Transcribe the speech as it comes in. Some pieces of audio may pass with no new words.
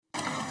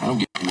I don't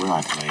care where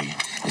I play,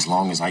 as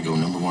long as I go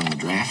number one in the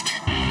draft.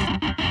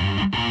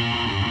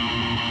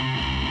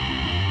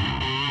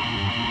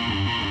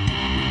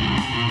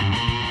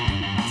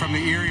 From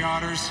the Erie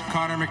Otters,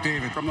 Connor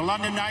McDavid. From the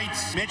London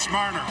Knights, Mitch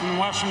Marner. From the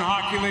Western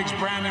Hockey League's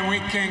Brandon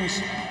Wheat Kings,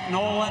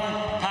 Nolan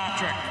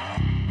Patrick.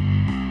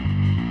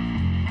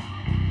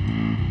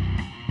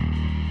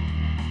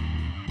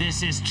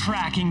 This is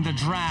Tracking the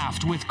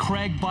Draft with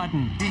Craig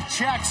Button. He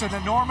checks an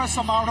enormous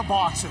amount of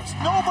boxes.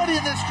 Nobody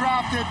in this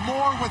draft did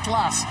more with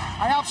less.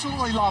 I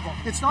absolutely love him.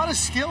 It's not his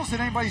skills that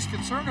anybody's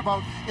concerned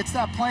about. It's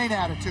that playing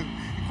attitude.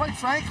 And quite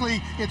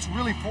frankly, it's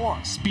really poor.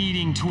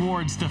 Speeding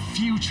towards the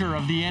future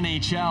of the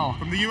NHL.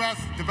 From the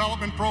U.S.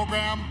 Development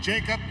Program,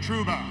 Jacob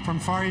Trouba. From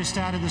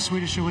Färjestad of the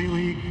Swedish Elite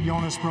League,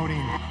 Jonas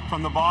Brodin.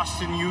 From the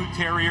Boston U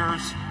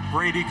Terriers,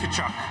 Brady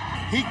Tkachuk.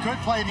 He could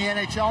play in the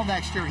NHL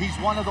next year. He's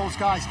one of those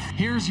guys.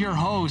 Here's your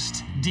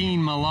host,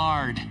 Dean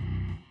Millard.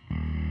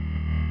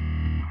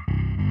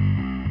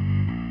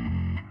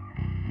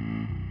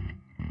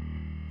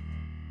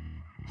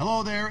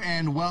 Hello there,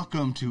 and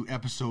welcome to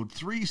episode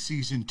 3,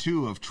 season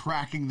 2 of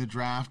Tracking the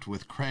Draft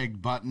with Craig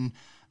Button.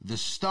 The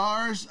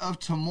stars of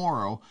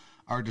tomorrow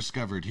are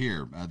discovered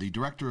here. The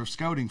director of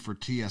scouting for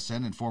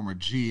TSN and former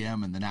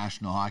GM in the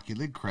National Hockey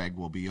League, Craig,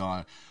 will be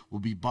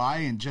by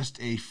in just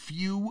a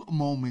few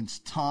moments'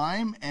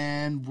 time,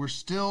 and we're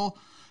still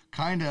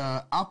kind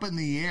of up in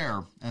the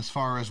air as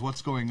far as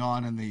what's going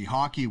on in the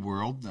hockey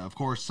world. Of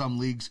course, some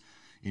leagues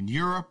in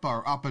Europe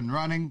are up and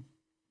running.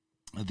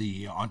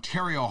 The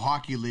Ontario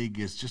Hockey League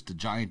is just a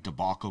giant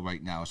debacle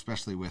right now,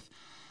 especially with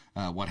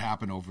what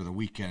happened over the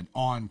weekend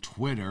on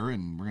Twitter,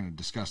 and we're going to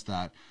discuss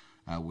that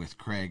with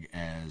Craig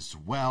as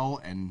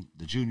well. And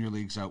the junior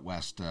leagues out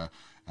west, the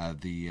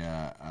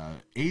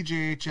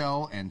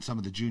AJHL and some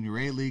of the junior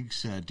A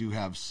leagues do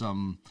have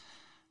some,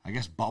 I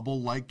guess,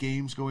 bubble-like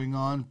games going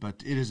on,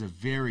 but it is a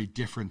very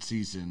different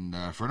season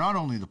for not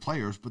only the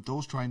players, but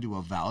those trying to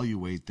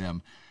evaluate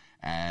them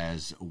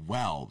as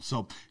well.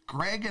 So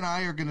Greg and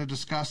I are going to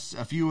discuss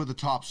a few of the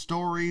top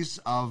stories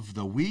of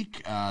the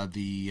week.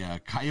 The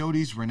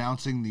Coyotes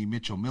renouncing the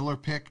Mitchell Miller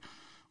pick.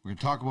 We're going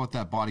to talk about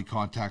that body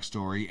contact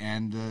story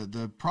and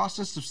the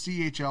process of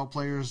CHL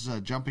players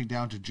jumping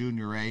down to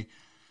Junior A.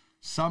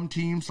 Some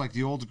teams, like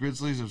the Old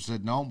Grizzlies, have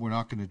said, no, we're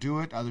not going to do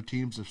it. Other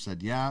teams have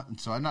said, yeah. And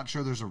so I'm not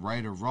sure there's a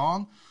right or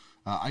wrong.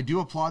 I do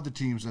applaud the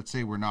teams that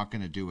say we're not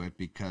going to do it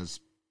because,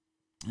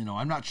 you know,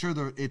 I'm not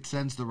sure it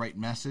sends the right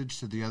message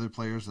to the other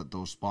players that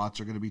those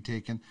spots are going to be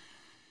taken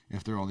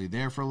if they're only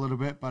there for a little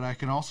bit. But I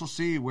can also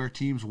see where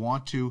teams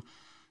want to,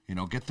 you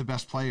know, get the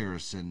best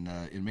players, and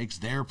it makes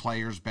their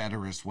players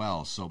better as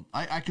well. So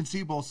I can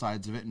see both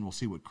sides of it, and we'll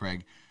see what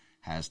Craig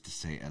has to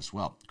say as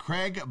well.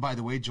 Craig, by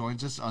the way,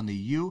 joins us on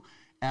the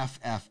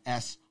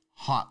UFFS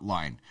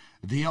hotline.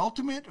 The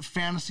Ultimate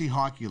Fantasy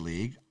Hockey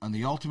League on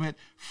the Ultimate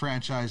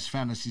Franchise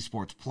Fantasy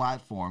Sports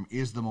platform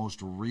is the most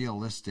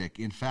realistic.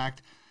 In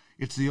fact,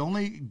 it's the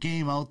only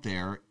game out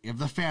there of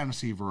the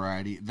fantasy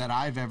variety that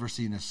I've ever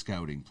seen a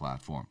scouting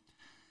platform.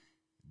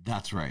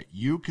 That's right.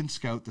 You can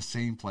scout the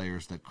same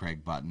players that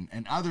Craig Button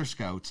and other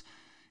scouts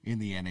in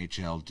the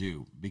NHL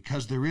do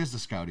because there is a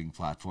scouting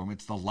platform.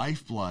 It's the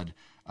lifeblood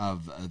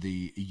of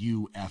the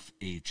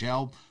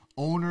UFHL.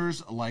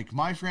 Owners like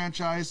my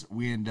franchise,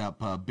 we end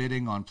up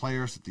bidding on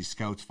players that the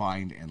scouts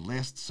find and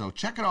list. So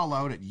check it all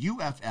out at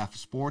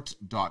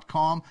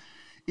uffsports.com.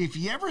 If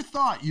you ever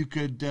thought you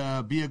could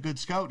be a good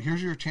scout,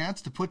 here's your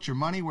chance to put your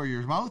money where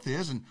your mouth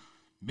is and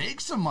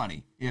make some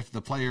money if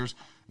the players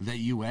that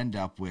you end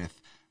up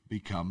with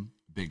become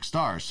big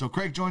stars. So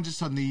Craig joins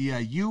us on the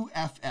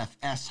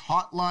UFFS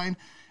hotline,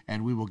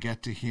 and we will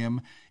get to him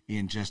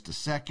in just a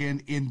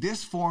second. In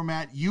this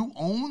format, you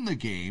own the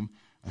game,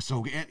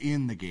 so get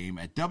in the game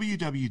at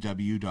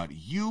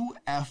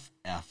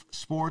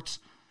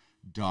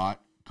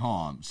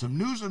www.uffsports.com. Some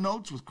news and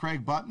notes with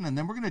Craig Button, and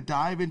then we're going to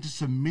dive into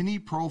some mini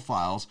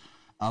profiles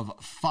of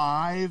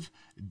 5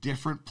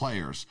 different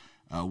players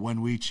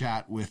when we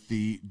chat with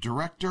the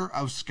director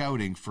of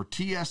scouting for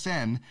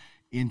TSN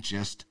in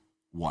just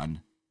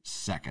 1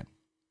 second.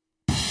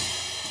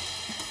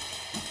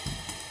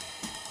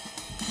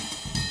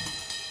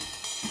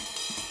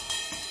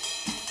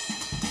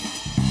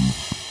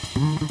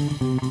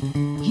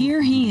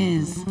 Here he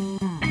is,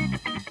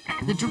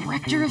 the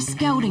director of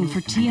scouting for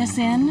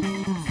TSN,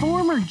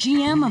 former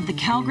GM of the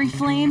Calgary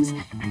Flames,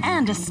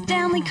 and a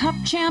Stanley Cup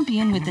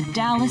champion with the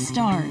Dallas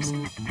Stars.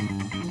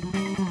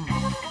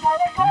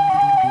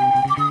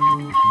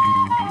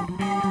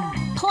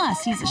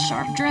 Plus, he's a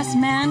sharp-dressed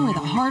man with a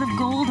heart of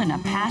gold and a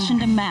passion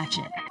to match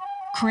it.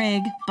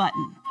 Craig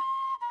Button.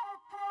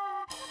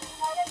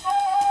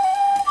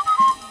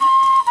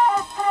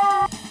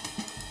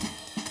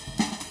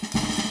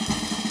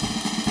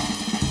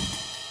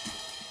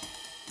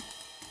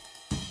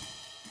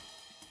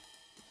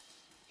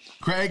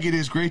 Craig, it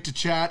is great to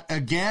chat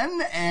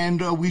again,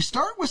 and we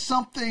start with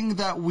something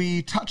that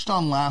we touched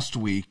on last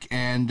week,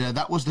 and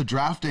that was the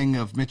drafting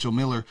of Mitchell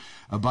Miller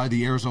by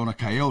the Arizona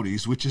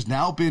Coyotes, which has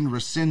now been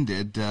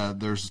rescinded.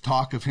 There's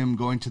talk of him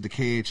going to the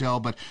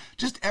KHL, but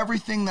just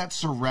everything that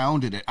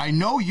surrounded it. I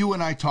know you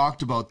and I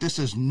talked about this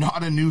is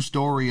not a new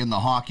story in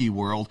the hockey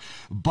world,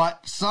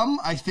 but some,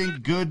 I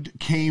think, good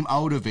came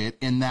out of it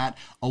in that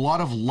a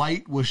lot of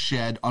light was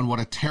shed on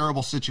what a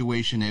terrible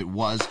situation it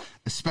was,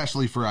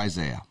 especially for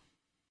Isaiah.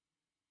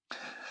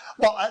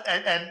 Well,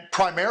 and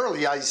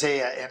primarily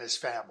Isaiah and his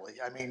family.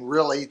 I mean,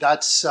 really,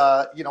 that's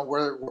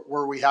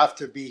where we have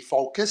to be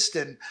focused.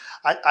 And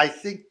I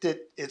think that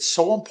it's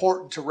so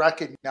important to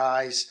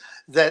recognize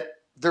that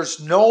there's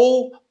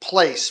no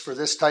place for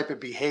this type of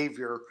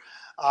behavior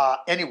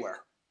anywhere.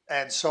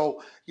 And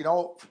so,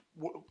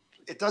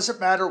 it doesn't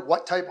matter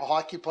what type of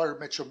hockey player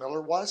Mitchell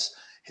Miller was.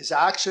 His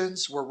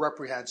actions were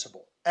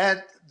reprehensible.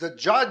 And the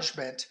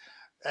judgment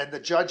and the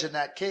judge in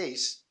that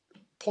case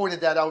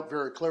pointed that out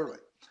very clearly.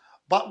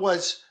 But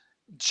was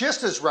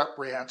just as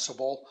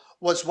reprehensible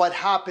was what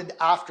happened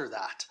after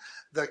that.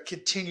 The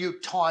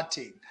continued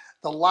taunting,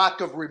 the lack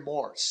of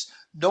remorse,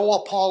 no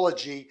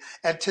apology.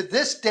 And to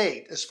this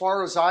date, as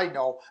far as I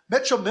know,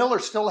 Mitchell Miller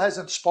still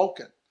hasn't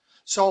spoken.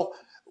 So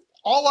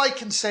all I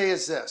can say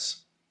is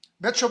this.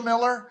 Mitchell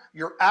Miller,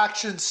 your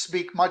actions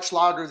speak much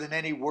louder than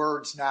any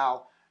words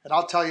now. And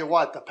I'll tell you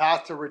what, the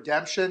path to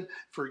redemption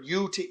for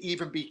you to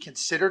even be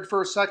considered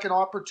for a second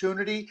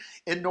opportunity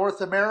in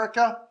North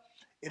America,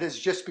 it has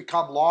just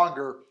become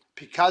longer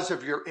because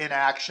of your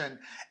inaction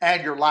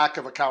and your lack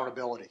of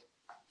accountability.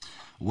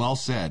 Well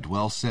said,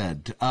 well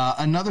said.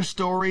 Another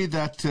story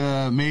that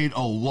made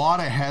a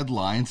lot of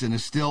headlines and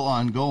is still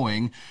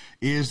ongoing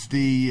is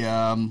the,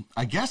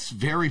 I guess,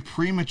 very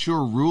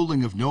premature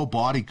ruling of no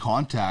body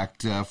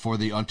contact for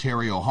the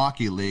Ontario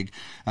Hockey League.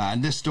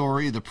 In this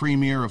story, the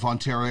Premier of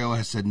Ontario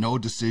has said no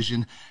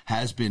decision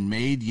has been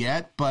made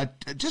yet.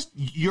 But just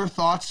your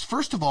thoughts,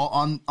 first of all,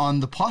 on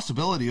the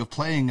possibility of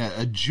playing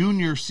a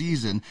junior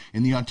season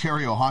in the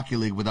Ontario Hockey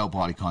League without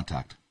body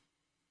contact.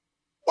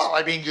 Well,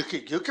 I mean, you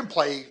can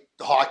play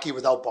hockey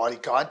without body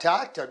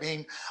contact. I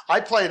mean, I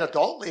play in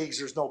adult leagues,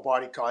 there's no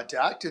body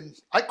contact, and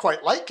I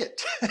quite like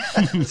it.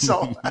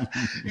 So,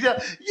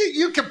 yeah,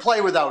 you can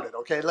play without it,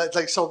 okay?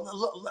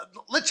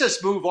 Let's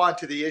just move on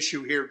to the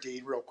issue here,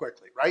 Dean, real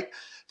quickly, right?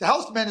 The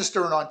health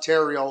minister in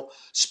Ontario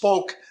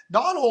spoke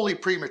not only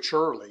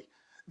prematurely,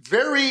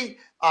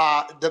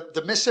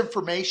 the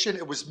misinformation,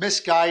 it was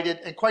misguided,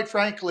 and quite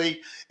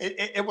frankly,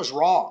 it was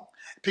wrong.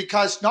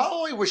 Because not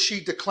only was she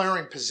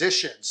declaring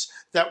positions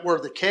that were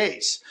the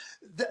case,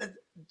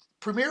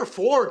 Premier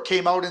Ford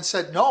came out and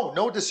said,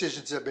 no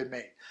decisions have been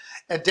made.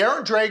 And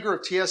Darren Drager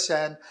of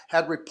TSN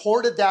had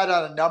reported that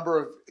on a number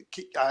of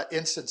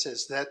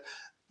instances, that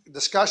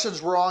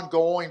discussions were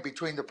ongoing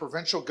between the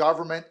provincial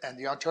government and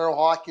the Ontario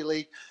Hockey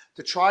League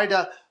to try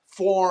to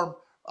form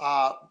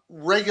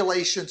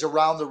regulations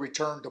around the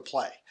return to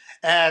play.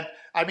 And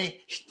I mean,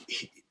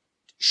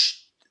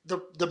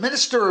 the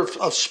Minister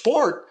of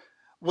Sport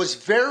was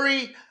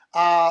very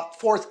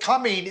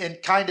forthcoming in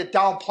kind of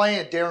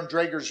downplaying Darren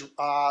Drager's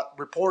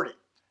reporting.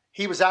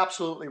 He was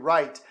absolutely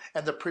right.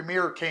 And the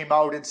Premier came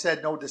out and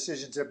said no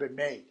decisions have been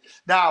made.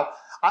 Now,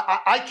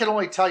 I can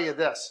only tell you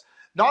this.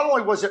 Not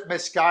only was it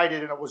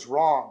misguided and it was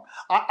wrong,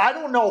 I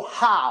don't know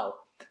how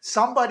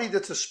somebody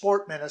that's a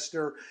sport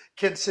minister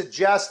can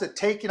suggest that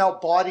taking out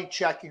body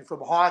checking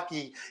from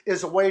hockey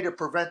is a way to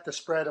prevent the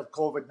spread of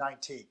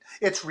COVID-19.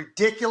 It's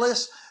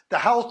ridiculous. The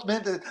health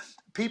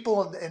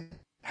people in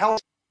health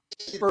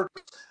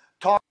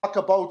talk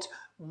about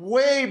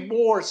way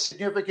more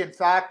significant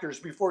factors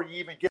before you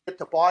even get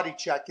to body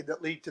checking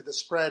that lead to the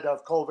spread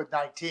of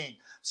COVID-19.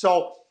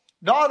 So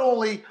not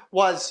only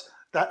was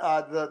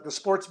the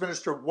sports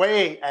minister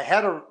way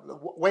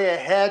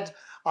ahead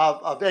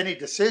of any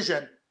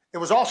decision, it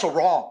was also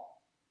wrong.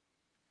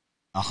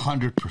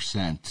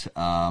 100%.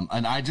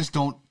 And I just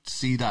don't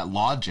see that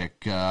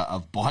logic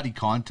of body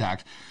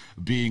contact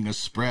being a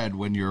spread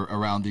when you're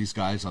around these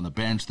guys on the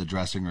bench, the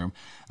dressing room,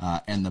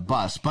 and the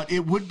bus. But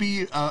it would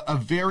be a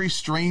very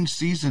strange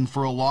season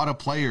for a lot of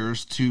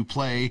players to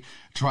play,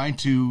 trying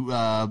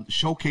to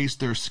showcase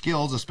their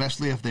skills,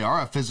 especially if they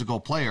are a physical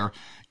player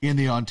in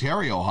the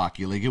Ontario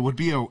Hockey League. It would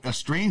be a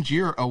strange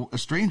year, a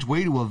strange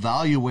way to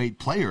evaluate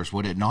players,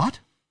 would it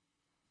not?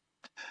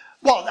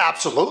 Well,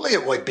 absolutely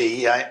it would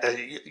be.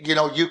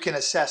 You can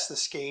assess the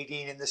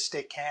skating and the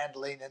stick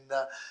handling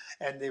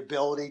and the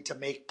ability to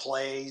make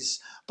plays,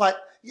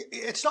 but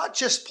it's not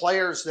just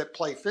players that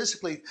play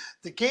physically.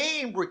 The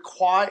game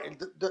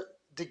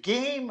the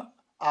game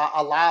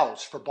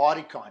allows for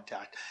body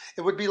contact.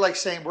 It would be like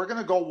saying we're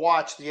going to go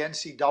watch the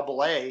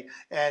NCAA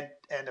and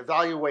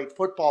evaluate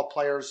football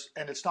players,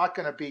 and it's not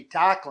going to be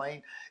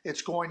tackling.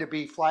 It's going to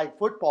be flag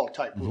football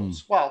type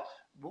rules. Well,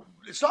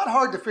 it's not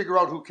hard to figure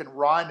out who can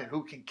run and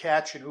who can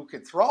catch and who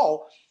can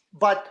throw,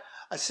 but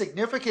a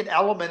significant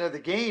element of the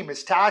game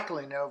is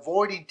tackling and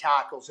avoiding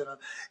tackles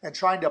and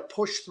trying to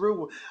push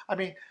through. I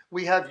mean,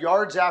 we have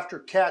yards after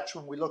catch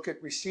when we look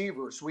at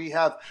receivers. We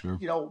have,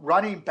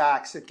 running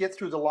backs that get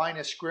through the line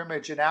of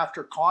scrimmage, and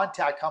after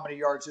contact, how many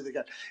yards do they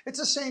get? It's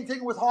the same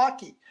thing with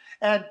hockey.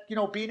 And,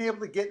 being able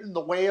to get in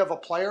the way of a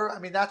player, I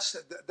mean, that's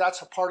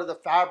a part of the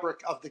fabric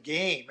of the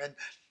game.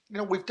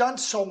 And, we've done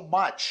so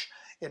much,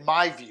 in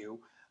my view,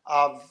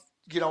 of,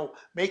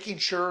 making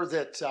sure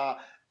that,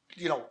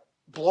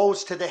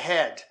 blows to the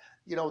head,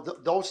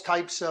 those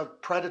types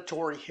of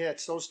predatory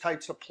hits, those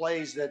types of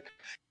plays that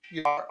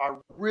are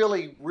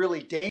really,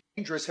 really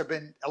dangerous have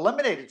been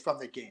eliminated from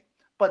the game.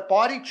 But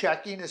body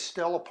checking is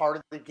still a part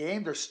of the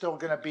game. There's still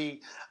going to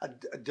be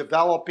a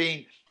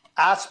developing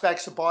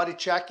aspects of body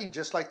checking,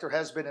 just like there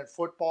has been in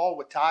football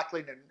with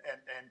tackling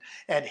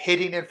and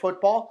hitting in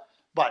football.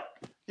 But,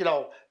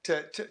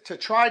 to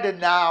try to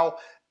now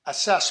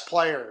assess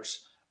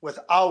players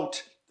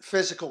without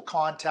physical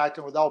contact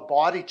and without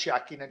body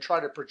checking and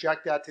try to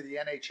project that to the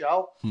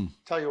NHL,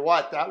 tell you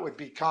what, that would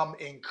become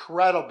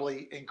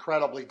incredibly,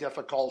 incredibly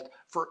difficult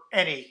for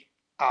any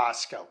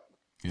scout.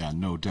 Yeah,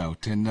 no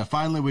doubt. And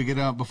finally, we get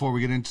out before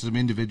we get into some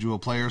individual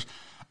players.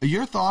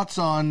 Your thoughts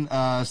on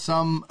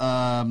some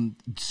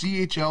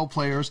CHL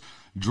players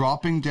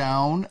dropping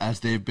down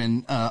as they've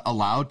been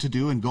allowed to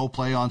do and go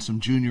play on some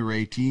Junior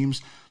A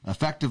teams,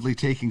 effectively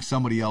taking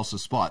somebody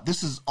else's spot.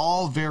 This is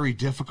all very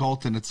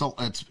difficult, and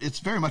it's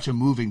very much a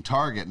moving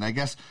target. And I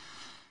guess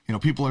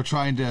people are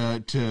trying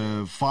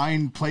to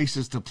find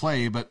places to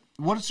play. But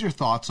what is your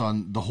thoughts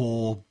on the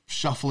whole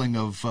shuffling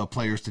of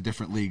players to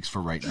different leagues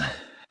for right now?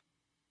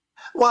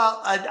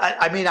 Well,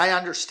 I mean, I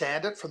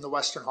understand it from the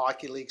Western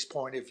Hockey League's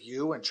point of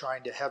view and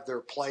trying to have their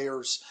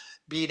players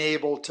being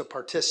able to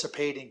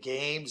participate in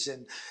games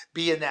and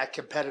be in that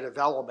competitive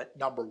element,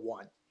 number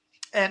one.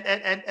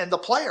 And the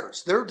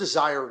players, their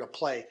desire to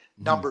play,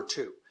 number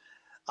two.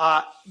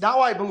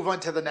 Now I move on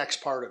to the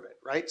next part of it,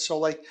 right? So,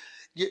 like,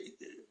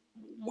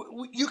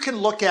 you can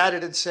look at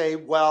it and say,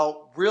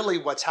 well, really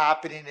what's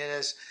happening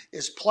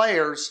is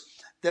players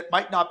that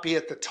might not be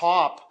at the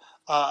top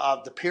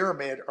of the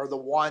pyramid are the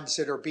ones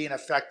that are being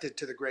affected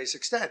to the greatest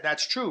extent.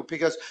 That's true,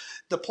 because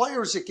the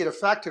players that get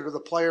affected are the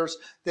players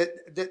that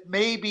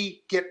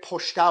maybe get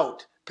pushed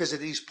out because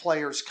of these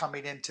players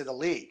coming into the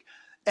league.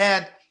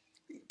 And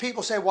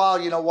people say,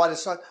 well, you know what,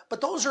 it's not, but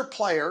those are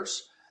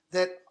players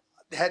that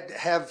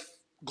have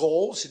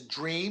goals and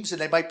dreams, and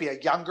they might be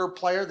a younger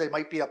player, they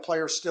might be a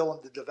player still in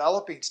the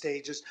developing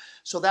stages,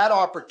 so that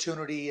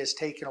opportunity is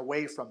taken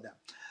away from them.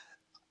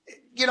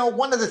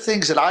 One of the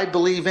things that I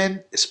believe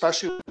in,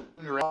 especially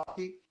in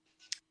hockey,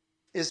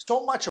 is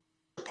so much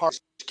a part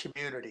of the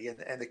community,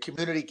 and the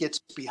community gets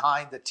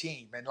behind the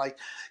team. And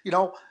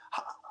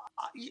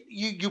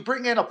you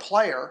bring in a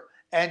player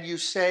and you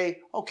say,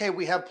 okay,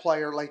 we have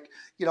player like,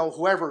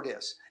 whoever it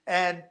is.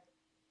 And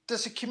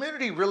does the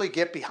community really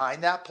get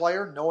behind that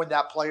player, knowing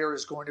that player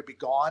is going to be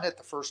gone at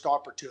the first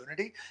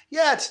opportunity?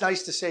 Yeah, it's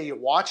nice to say you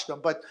watched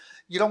them, but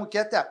you don't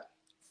get that.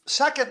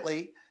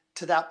 Secondly,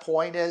 to that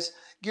point is,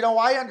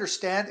 I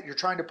understand that you're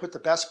trying to put the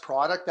best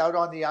product out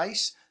on the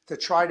ice to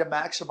try to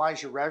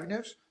maximize your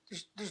revenues.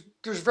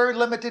 There's very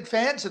limited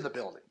fans in the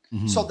building.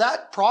 Mm-hmm. So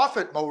that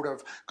profit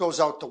motive goes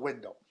out the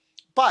window.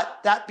 But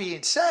that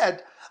being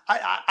said,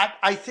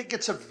 I think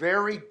it's a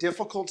very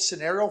difficult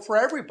scenario for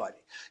everybody.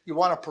 You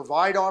want to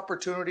provide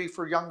opportunity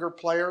for younger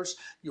players.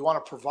 You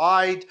want to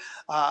provide,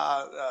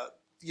 the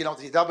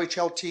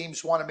WHL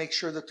teams want to make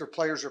sure that their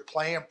players are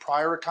playing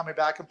prior to coming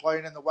back and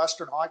playing in the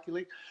Western Hockey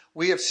League.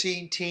 We have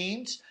seen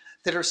teams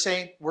that are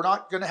saying, we're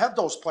not going to have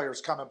those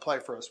players come and play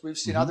for us. We've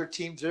seen other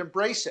teams that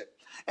embrace it.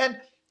 And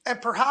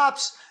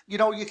perhaps,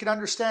 you can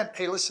understand,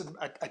 hey, listen,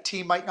 a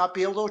team might not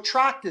be able to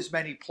attract as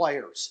many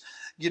players,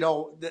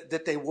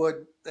 that they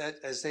would,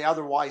 as they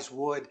otherwise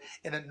would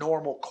in a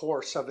normal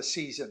course of a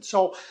season.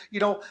 So,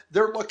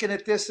 they're looking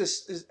at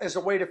this as a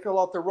way to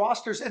fill out their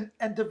rosters,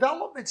 and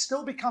development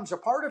still becomes a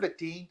part of it,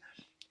 Dean,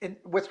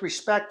 with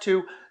respect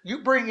to,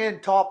 you bring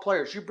in top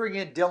players, you bring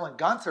in Dylan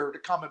Guenther to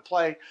come and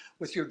play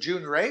with your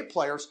Junior A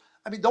players.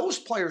 I mean, those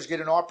players get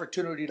an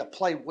opportunity to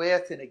play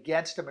with and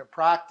against them in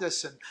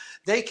practice, and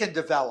they can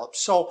develop.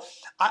 So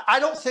I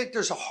don't think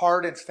there's a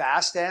hard and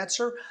fast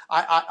answer.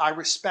 I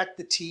respect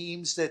the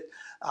teams that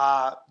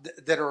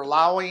are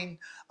allowing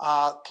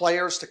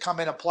players to come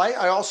in and play.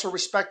 I also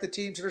respect the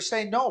teams that are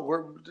saying,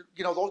 no,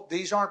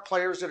 these aren't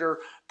players that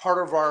are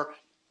part of our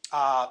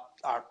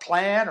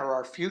plan or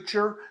our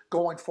future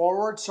going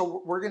forward.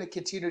 So we're going to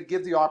continue to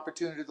give the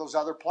opportunity to those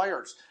other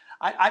players.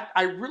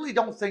 I really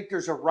don't think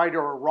there's a right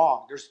or a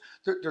wrong.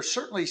 There's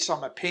certainly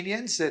some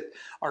opinions that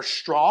are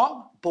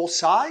strong, both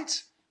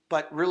sides,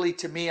 but really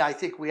to me, I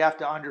think we have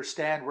to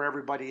understand where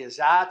everybody is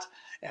at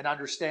and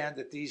understand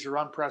that these are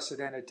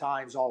unprecedented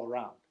times all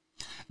around.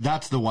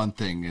 That's the one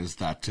thing, is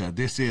that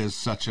this is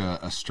such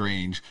a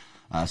strange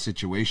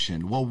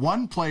situation. Well,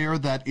 one player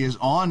that is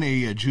on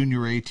a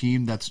junior A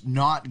team that's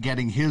not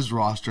getting his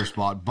roster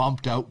spot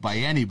bumped out by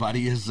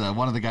anybody is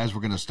one of the guys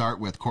we're going to start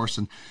with,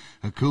 Corson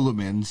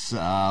Ceulemans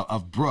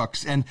of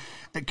Brooks. And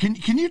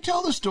can you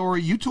tell the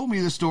story? You told me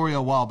the story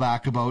a while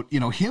back about,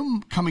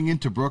 him coming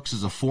into Brooks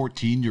as a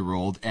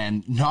 14-year-old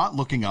and not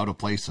looking out of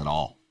place at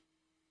all.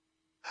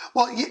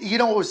 Well, he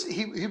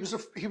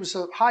was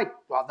a high,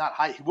 well, not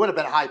high, he would have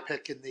been a high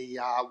pick in the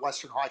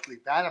Western Hockey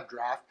League Bantam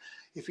draft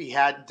if he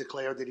hadn't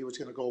declared that he was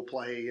going to go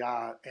play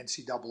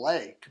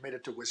NCAA,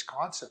 committed to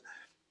Wisconsin.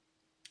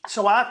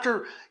 So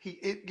after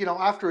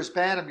after his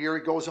Bantam year,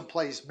 he goes and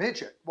plays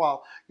midget.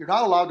 Well, you're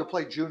not allowed to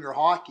play junior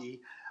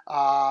hockey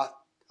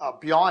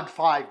beyond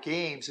 5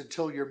 games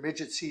until your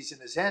midget season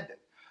is ended.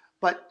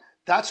 But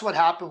that's what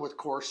happened with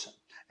Corson.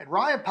 And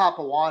Ryan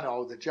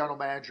Papuano, the general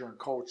manager and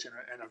coach,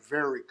 and a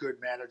very good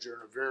manager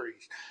and a very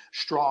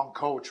strong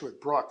coach with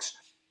Brooks,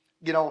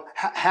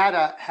 had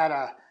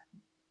a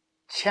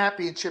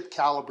championship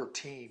caliber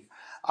team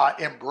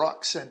in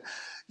Brooks, and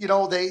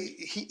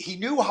he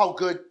knew how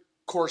good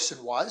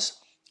Corson was.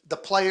 The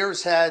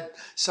players had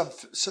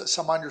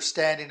some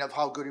understanding of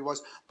how good he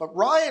was, but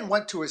Ryan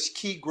went to his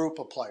key group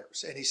of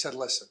players and he said,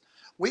 "Listen,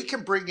 we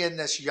can bring in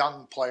this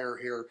young player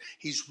here.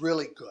 He's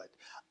really good.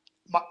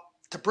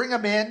 To bring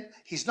him in,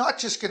 he's not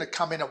just going to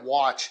come in and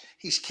watch.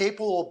 He's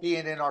capable of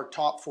being in our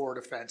top 4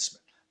 defensemen.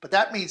 But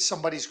that means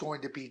somebody's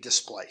going to be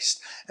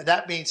displaced. And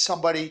that means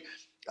somebody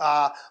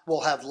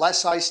will have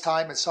less ice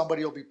time and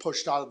somebody will be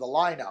pushed out of the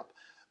lineup."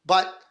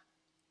 But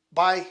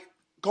by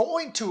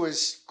going to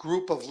his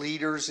group of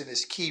leaders and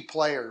his key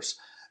players,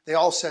 they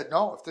all said,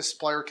 "No, if this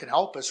player can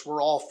help us,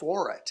 we're all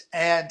for it."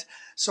 And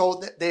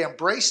so they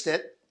embraced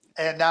it.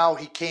 And now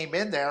he came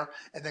in there,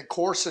 and then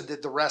Corson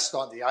did the rest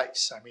on the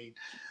ice. I mean,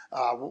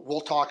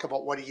 we'll talk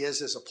about what he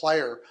is as a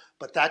player,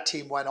 but that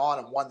team went on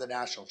and won the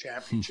national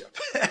championship.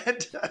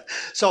 And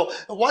so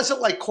it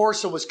wasn't like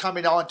Corson was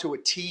coming onto a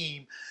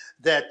team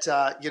that,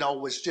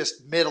 was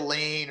just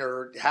middling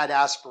or had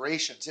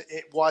aspirations.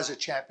 It was a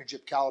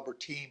championship caliber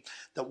team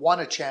that won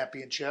a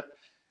championship.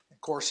 And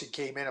Corson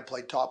came in and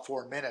played top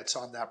 4 minutes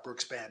on that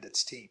Brooks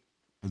Bandits team.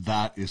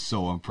 That is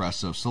so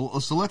impressive.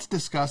 So let's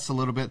discuss a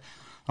little bit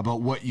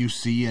about what you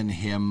see in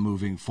him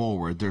moving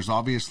forward. There's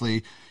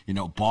obviously,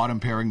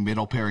 bottom pairing,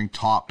 middle pairing,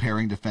 top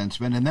pairing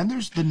defenseman, and then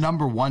there's the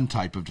number 1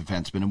 type of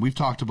defenseman, and we've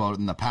talked about it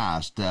in the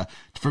past.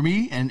 For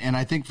me, and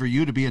I think for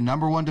you to be a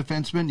number 1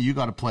 defenseman, you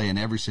got to play in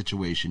every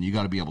situation. You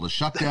got to be able to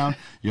shut down,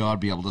 you got to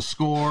be able to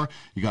score,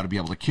 you got to be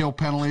able to kill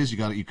penalties,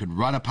 you can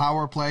run a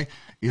power play.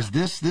 Is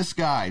this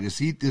guy, is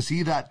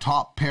he that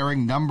top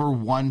pairing number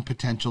 1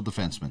 potential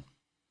defenseman?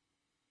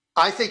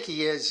 I think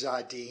he is,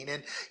 Dean.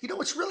 And,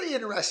 it's really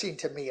interesting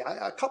to me.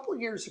 A couple of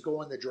years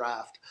ago in the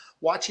draft,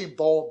 watching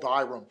Bo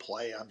Byram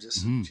play, I'm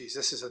just, geez,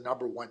 this is a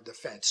number 1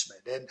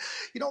 defenseman. And,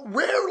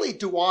 rarely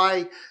do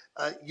I,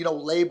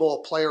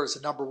 label a player as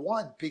a number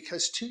 1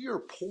 because, to your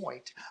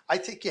point, I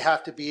think you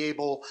have to be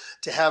able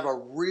to have a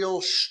real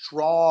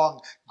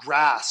strong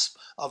grasp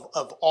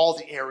of all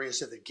the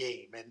areas of the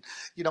game. And,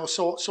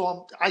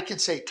 I can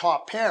say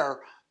top pair,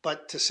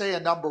 but to say a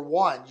number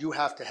 1, you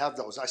have to have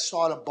those. I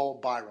saw it in Bo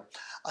Byram.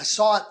 I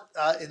saw it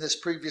in this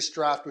previous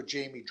draft with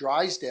Jamie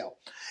Drysdale.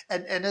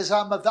 And as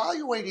I'm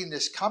evaluating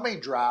this coming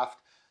draft,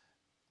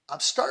 I'm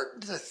starting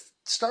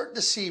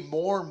to see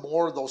more and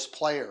more of those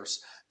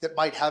players that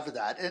might have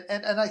that.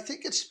 And I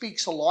think it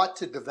speaks a lot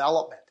to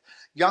development.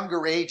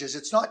 Younger ages,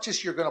 it's not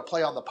just you're going to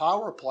play on the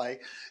power play.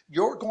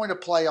 You're going to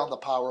play on the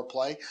power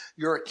play.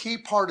 You're a key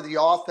part of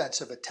the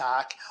offensive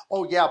attack.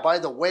 Oh, yeah, by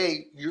the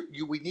way,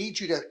 we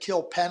need you to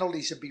kill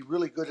penalties and be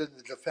really good in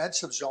the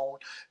defensive zone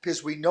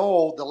because we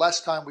know the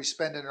less time we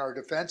spend in our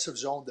defensive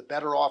zone, the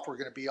better off we're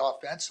going to be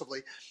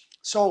offensively.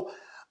 So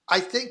I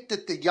think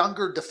that the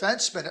younger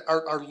defensemen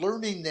are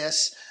learning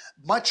this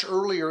much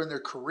earlier in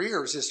their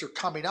careers as they're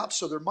coming up,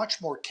 so they're much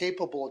more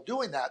capable of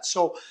doing that.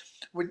 So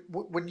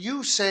when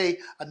you say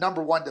a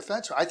number 1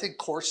 defenseman, I think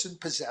Corson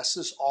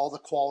possesses all the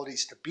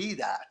qualities to be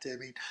that. I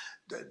mean,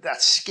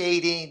 that's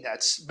skating,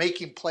 that's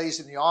making plays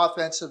in the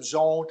offensive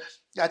zone,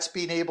 that's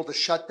being able to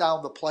shut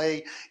down the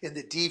play in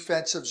the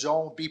defensive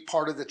zone, be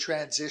part of the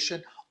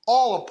transition,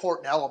 all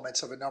important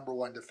elements of a number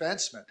 1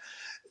 defenseman.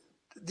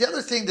 The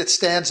other thing that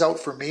stands out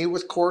for me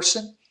with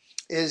Corson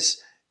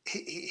is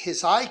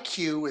his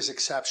IQ is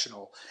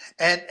exceptional.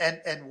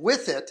 And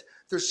with it,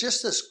 there's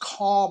just this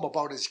calm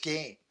about his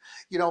game.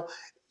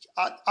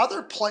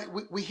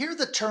 We hear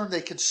the term they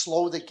can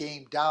slow the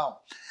game down.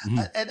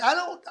 And I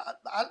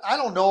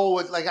don't know,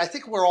 like, I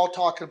think we're all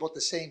talking about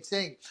the same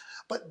thing,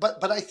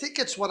 but I think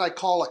it's what I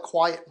call a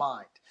quiet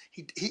mind.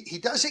 He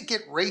doesn't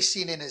get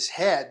racing in his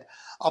head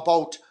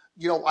about,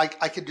 I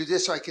can do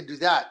this or I can do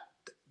that.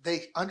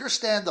 They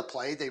understand the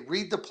play, they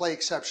read the play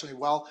exceptionally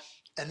well,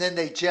 and then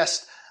they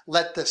just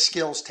let the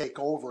skills take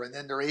over, and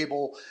then they're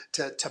able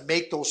to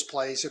make those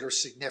plays that are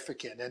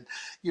significant. And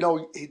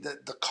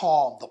the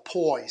calm, the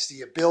poise,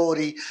 the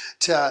ability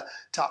to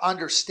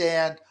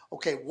understand,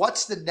 okay,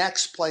 what's the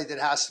next play that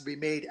has to be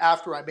made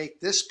after I make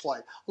this play?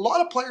 A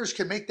lot of players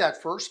can make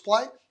that first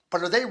play,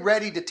 But are they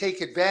ready to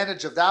take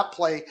advantage of that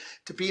play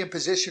to be in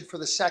position for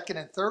the second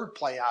and third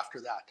play after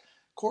that?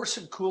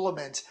 Corson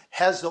Ceulemans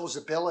has those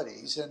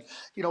abilities. And,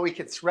 you know, he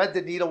can thread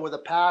the needle with a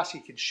pass. He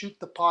can shoot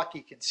the puck.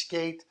 He can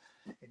skate.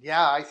 And,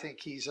 yeah, I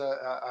think he's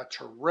a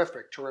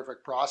terrific,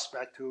 terrific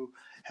prospect who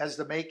has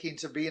the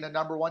makings of being a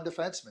number one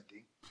defenseman,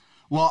 Dean.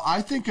 Well,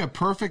 I think a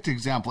perfect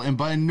example, and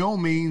by no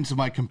means am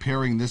I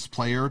comparing this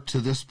player to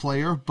this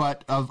player,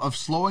 but of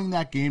slowing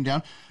that game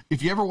down.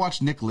 If you ever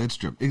watch Nick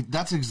Lidstrom,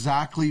 that's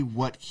exactly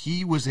what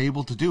he was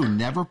able to do.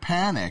 Never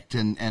panicked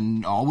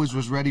and always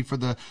was ready for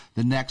the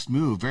next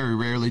move. Very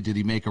rarely did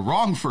he make a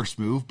wrong first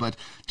move, but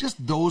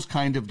just those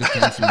kind of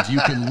defensemen you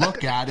can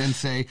look at and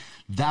say,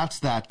 that's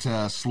that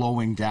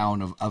slowing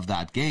down of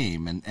that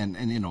game.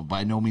 And you know,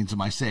 by no means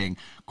am I saying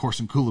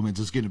Corson Ceulemans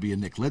is going to be a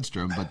Nick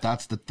Lidstrom, but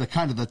that's the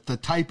kind of the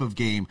type of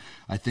game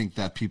I think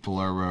that people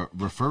are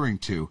referring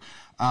to.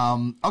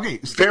 Okay.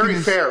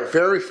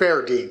 Very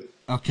fair, Dean.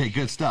 Okay,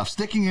 good stuff.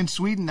 Sticking in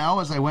Sweden now,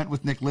 as I went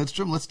with Nick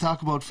Lidstrom, let's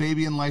talk about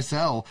Fabian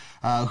Lysell,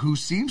 who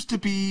seems to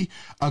be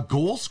a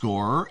goal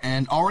scorer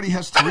and already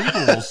has 3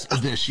 goals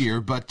this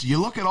year. But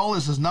you look at all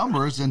his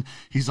numbers, and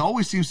he's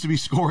always seems to be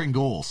scoring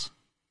goals.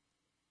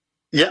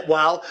 Yeah,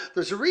 well,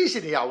 there's a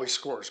reason he always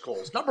scores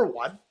goals. Number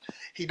one,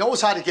 he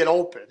knows how to get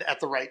open at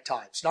the right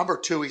times. Number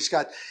two, he's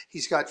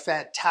got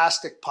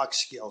fantastic puck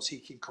skills. He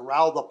can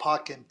corral the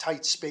puck in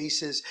tight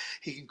spaces.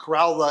 He can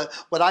corral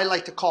what I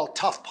like to call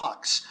tough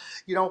pucks.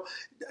 You know,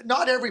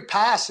 not every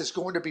pass is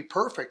going to be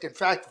perfect. In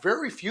fact,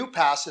 very few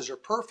passes are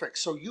perfect.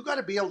 So you got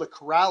to be able to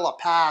corral a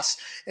pass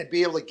and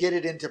be able to get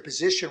it into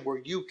position where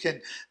you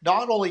can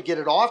not only get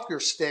it off your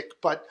stick,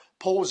 but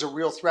pose a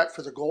real threat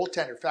for the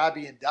goaltender.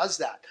 Fabian does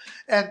that.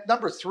 And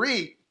number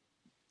three,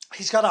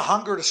 he's got a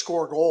hunger to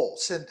score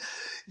goals. And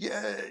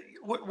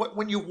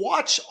when you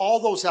watch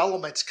all those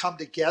elements come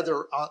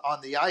together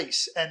on the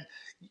ice, and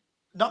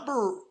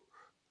number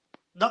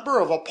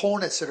of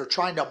opponents that are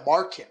trying to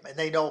mark him, and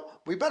they know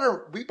we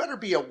better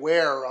be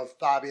aware of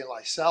Fabian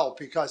Lysell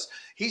because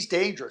he's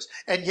dangerous.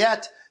 And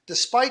yet,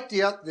 despite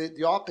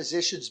the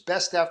opposition's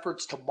best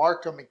efforts to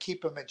mark him and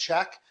keep him in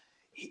check,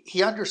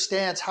 he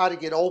understands how to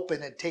get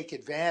open and take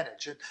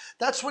advantage, and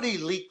that's what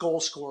elite goal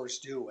scorers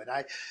do. And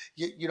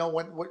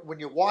when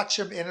you watch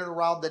him in and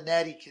around the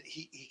net,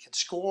 he can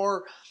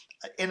score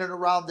in and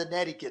around the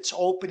net. He gets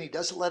open. He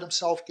doesn't let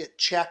himself get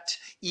checked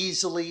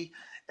easily.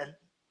 And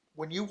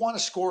when you want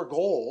to score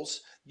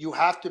goals, you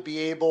have to be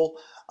able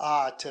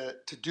to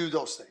do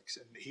those things,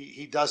 and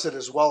he does it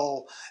as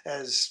well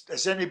as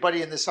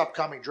anybody in this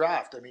upcoming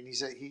draft. I mean,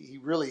 he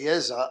really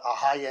is a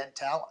high end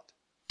talent.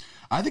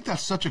 I think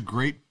that's such a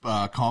great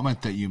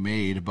comment that you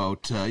made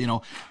about,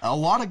 a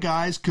lot of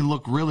guys can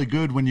look really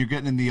good when you're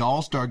getting in the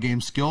All-Star Game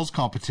skills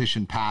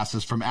competition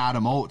passes from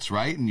Adam Oates,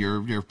 right? And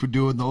you're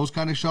doing those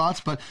kind of shots.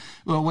 But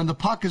when the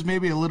puck is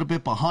maybe a little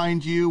bit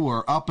behind you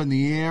or up in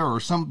the air or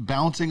some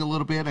bouncing a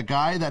little bit, a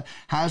guy that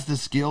has the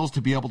skills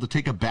to be able to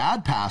take a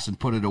bad pass and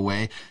put it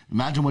away,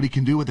 imagine what he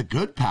can do with a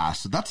good pass.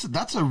 So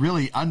that's a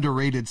really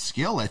underrated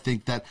skill, I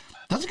think, that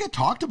doesn't get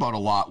talked about a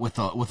lot with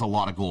a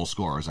lot of goal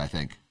scorers, I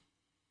think.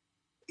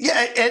 Yeah,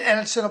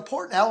 and it's an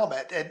important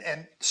element.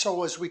 And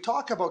so as we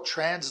talk about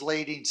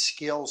translating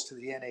skills to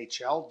the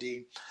NHL,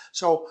 Dean,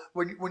 so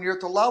when you're at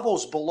the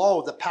levels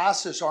below, the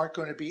passes aren't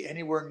going to be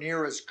anywhere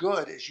near as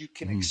good as you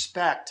can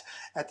expect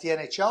at the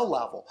NHL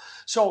level.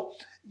 So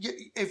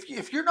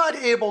if you're not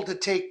able to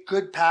take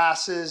good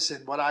passes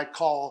and what I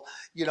call,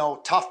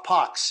 tough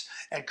pucks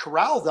and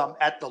corral them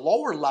at the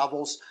lower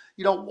levels,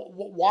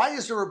 why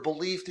is there a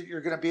belief that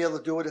you're going to be able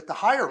to do it at the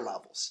higher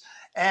levels?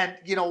 And,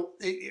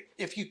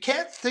 if you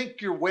can't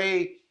think your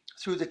way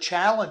through the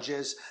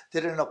challenges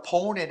that an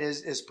opponent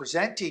is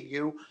presenting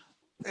you,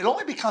 it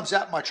only becomes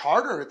that much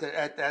harder at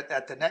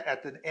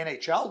the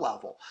NHL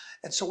level.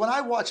 And so when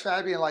I watch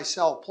Fabian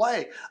Lysell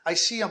play, I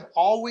see him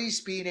always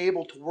being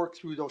able to work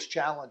through those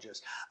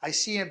challenges. I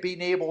see him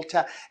being able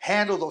to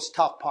handle those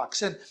tough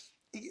pucks. And,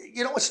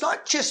 it's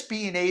not just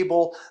being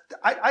able,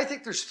 I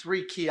think there's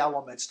 3 key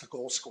elements to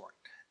goal scoring.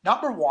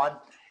 Number one,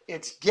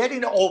 it's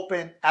getting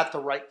open at the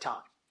right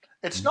time.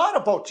 It's not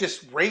about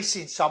just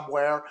racing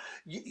somewhere.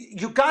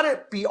 You got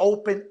to be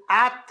open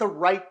at the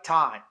right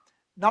time.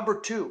 Number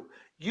two,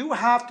 you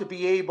have to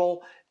be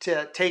able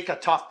to take a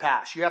tough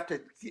pass. You have to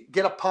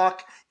get a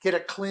puck, get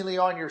it cleanly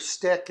on your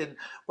stick, and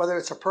whether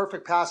it's a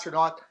perfect pass or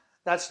not,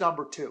 that's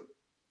number two.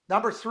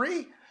 Number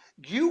three,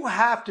 you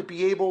have to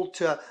be able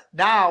to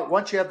now,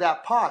 once you have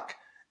that puck,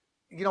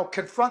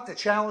 confront the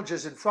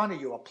challenges in front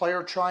of you. A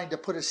player trying to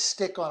put a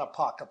stick on a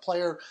puck, a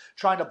player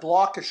trying to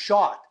block a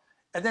shot.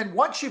 And then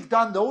once you've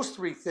done those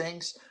 3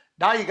 things,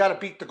 now you got to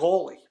beat the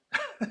goalie.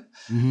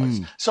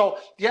 So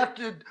you have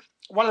to,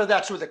 whether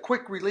that's with a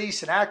quick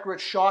release, an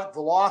accurate shot,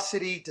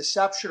 velocity,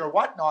 deception, or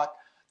whatnot,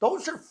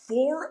 those are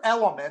 4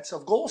 elements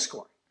of goal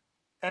scoring.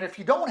 And if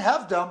you don't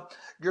have them,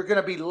 you're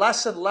going to be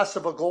less and less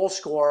of a goal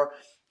scorer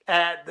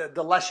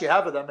the less you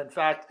have of them. In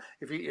fact,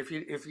 if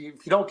you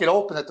don't get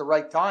open at the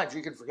right times,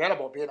 you can forget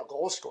about being a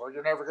goal scorer.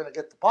 You're never going to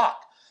get the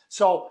puck.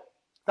 So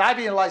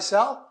Fabian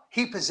Lysell,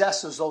 he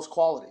possesses those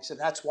qualities, and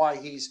that's why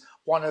he's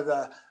one of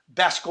the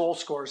best goal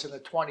scorers in the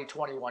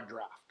 2021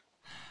 draft.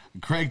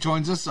 Craig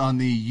joins us on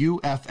the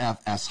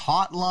UFFS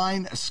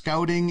hotline.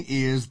 Scouting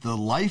is the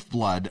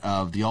lifeblood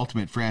of the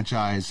Ultimate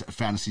Franchise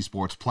fantasy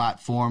sports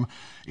platform.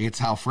 It's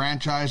how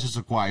franchises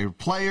acquire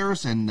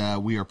players,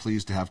 and we are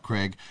pleased to have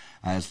Craig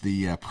as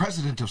the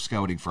president of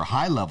scouting for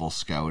High Level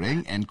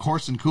Scouting. And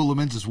Corson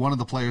Ceulemans is one of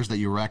the players that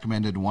you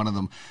recommended, one of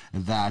them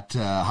that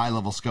High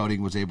Level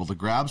Scouting was able to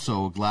grab.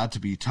 So glad to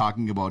be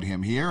talking about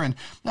him here. And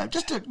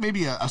just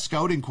maybe a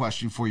scouting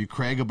question for you,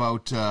 Craig,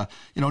 about,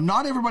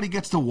 not everybody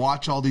gets to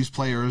watch all these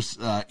players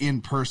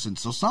in person.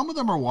 So some of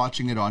them are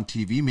watching it on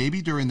TV,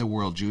 maybe during the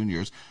World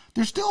Juniors.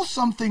 There's still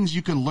some things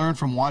you can learn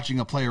from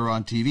watching a player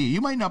on TV. You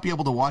might not be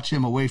able to watch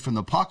him away from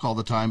the puck all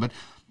the time, but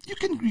you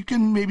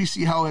can maybe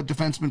see how a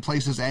defenseman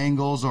places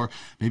angles, or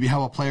maybe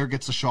how a player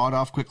gets a shot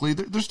off quickly.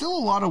 There's still a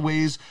lot of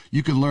ways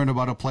you can learn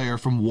about a player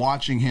from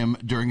watching him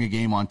during a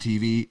game on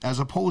TV as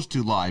opposed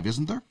to live,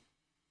 isn't there?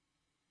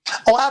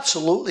 Oh,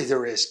 absolutely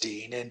there is,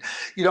 Dean. And,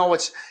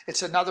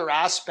 it's another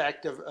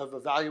aspect of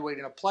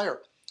evaluating a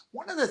player.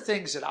 One of the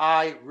things that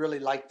I really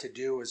like to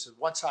do is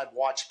once I've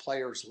watched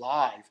players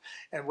live,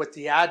 and with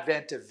the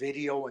advent of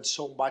video and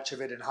so much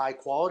of it in high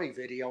quality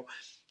video,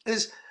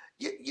 is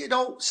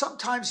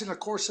sometimes in the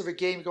course of a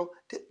game, you go,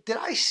 did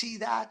I see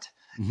that?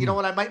 Mm-hmm.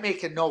 And I might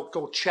make a note,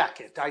 go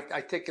check it. I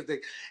think of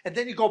and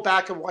then you go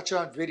back and watch it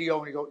on video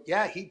and you go,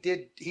 yeah, he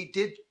did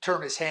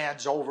turn his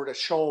hands over to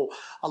show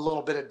a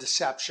little bit of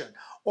deception.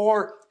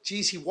 Or,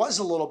 geez, he was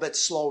a little bit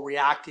slow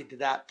reacting to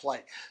that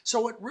play.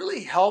 So it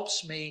really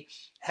helps me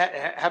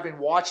having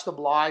watched them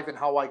live and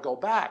how I go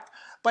back.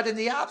 But in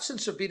the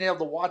absence of being able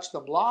to watch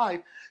them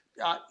live,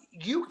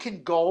 you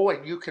can go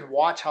and you can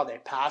watch how they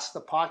pass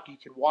the puck. You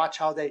can watch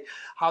how they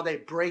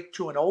break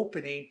to an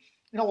opening.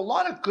 A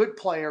lot of good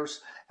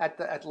players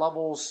at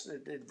levels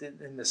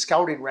in the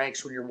scouting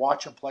ranks, when you're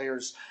watching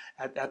players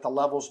at the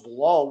levels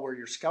below where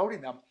you're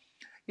scouting them,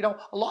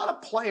 a lot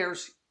of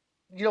players,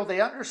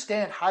 they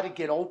understand how to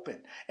get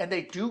open, and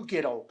they do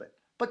get open,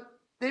 but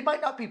they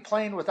might not be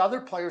playing with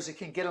other players that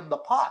can get them the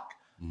puck.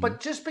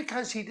 But just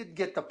because he didn't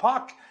get the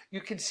puck,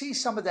 you can see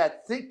some of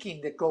that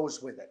thinking that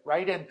goes with it,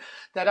 right? And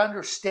that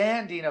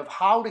understanding of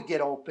how to get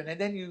open. And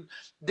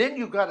then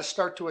you've got to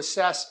start to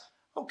assess,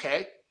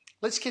 okay,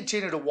 let's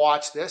continue to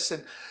watch this.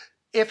 And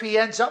if he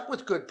ends up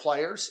with good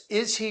players,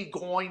 is he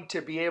going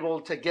to be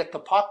able to get the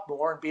puck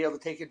more and be able to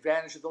take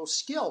advantage of those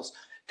skills?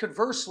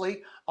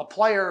 Conversely, a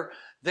player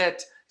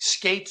that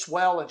skates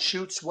well and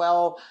shoots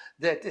well,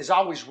 that is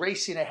always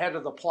racing ahead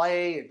of the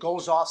play, it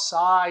goes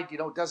offside,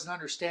 doesn't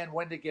understand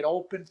when to get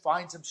open,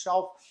 finds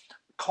himself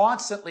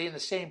constantly in the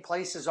same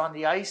places on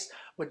the ice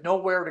with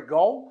nowhere to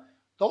go.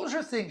 Those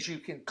are things you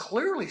can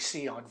clearly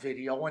see on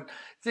video, and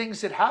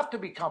things that have to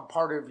become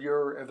part of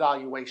your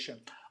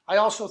evaluation. I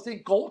also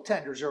think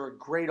goaltenders are a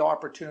great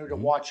opportunity to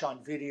watch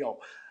on video.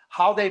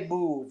 How they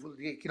move,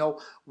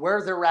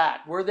 where they're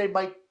at, where they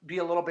might be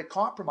a little bit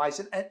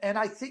compromised. And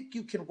I think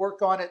you can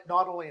work on it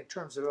not only in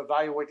terms of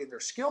evaluating their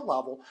skill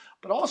level,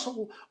 but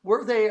also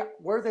where they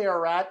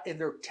are at in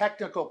their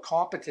technical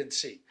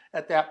competency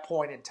at that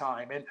point in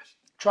time. And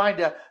trying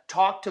to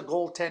talk to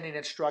goaltending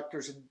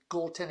instructors and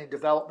goaltending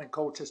development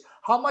coaches.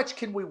 How much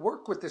can we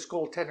work with this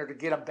goaltender to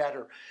get him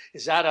better?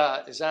 Is that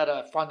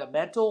a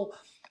fundamental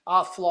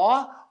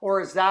flaw,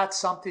 or is that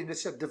something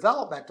that's a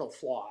developmental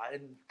flaw?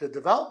 And the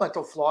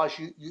developmental flaws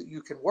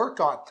you can work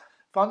on.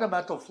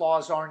 Fundamental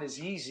flaws aren't as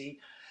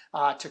easy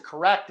to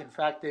correct. In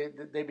fact,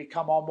 they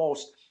become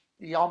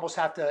you almost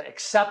have to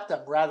accept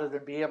them rather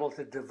than be able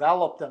to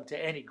develop them to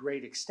any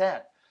great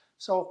extent.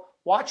 So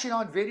watching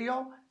on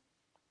video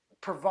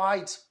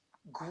provides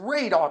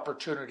great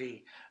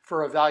opportunity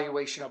for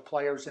evaluation of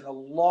players in a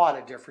lot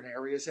of different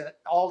areas and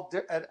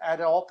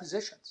at all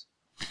positions.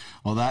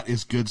 Well, that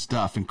is good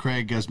stuff. And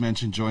Craig, as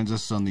mentioned, joins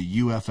us on the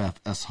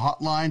UFFS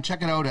hotline.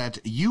 Check it out at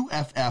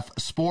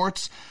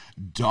uffsports.com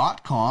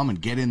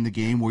and get in the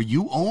game where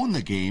you own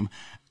the game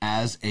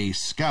as a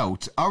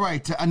scout. All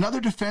right, another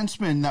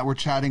defenseman that we're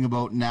chatting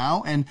about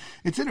now, and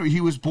it's interesting.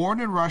 He was born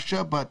in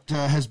Russia, but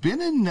has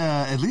been in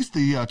at least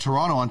the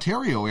Toronto,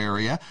 Ontario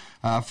area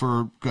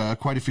for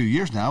quite a few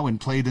years now, and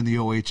played in the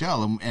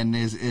OHL. And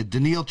is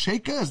Daniil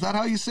Chaika? Is that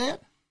how you say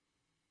it?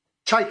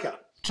 Chaika.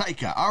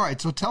 All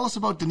right, so tell us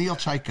about Daniil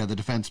Chaika, the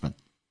defenseman.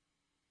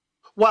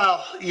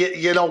 Well,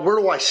 where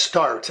do I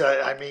start?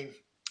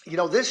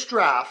 This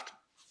draft,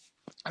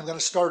 I'm going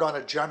to start on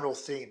a general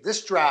theme.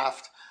 This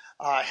draft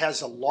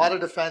has a lot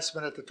of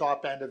defensemen at the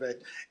top end of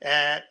it,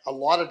 and a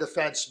lot of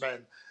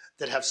defensemen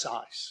that have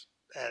size.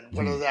 And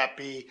whether that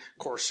be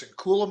Corson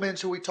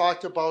Ceulemans, who we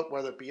talked about,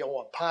 whether it be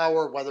Owen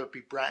Power, whether it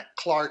be Brant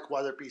Clark,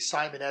 whether it be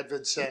Simon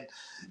Edvinsson,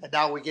 and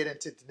now we get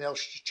into Daniil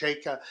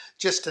Chaika,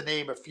 just to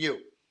name a few.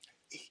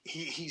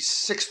 He's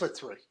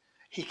 6'3".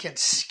 He can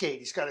skate.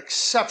 He's got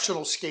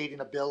exceptional skating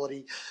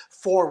ability,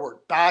 forward,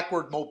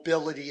 backward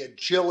mobility,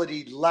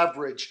 agility,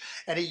 leverage,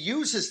 and he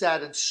uses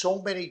that in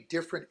so many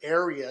different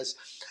areas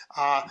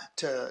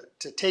to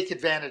take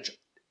advantage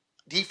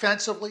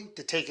defensively,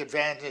 to take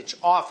advantage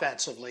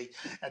offensively.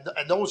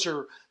 And those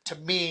are, to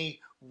me,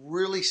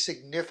 really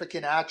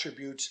significant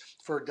attributes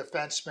for a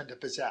defenseman to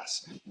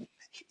possess.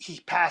 He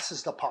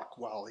passes the puck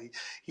well.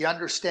 He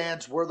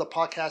understands where the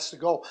puck has to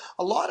go.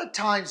 A lot of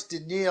times,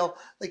 Daniil,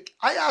 like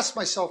I ask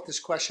myself this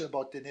question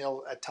about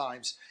Daniil at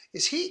times,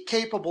 is he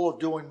capable of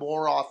doing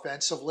more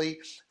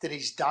offensively than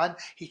he's done?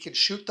 He can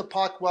shoot the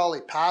puck well.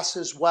 He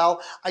passes well.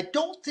 I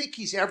don't think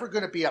he's ever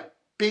going to be a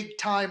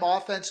big-time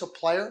offensive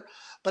player,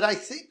 but I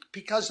think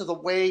because of the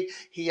way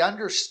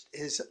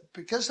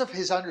because of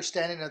his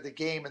understanding of the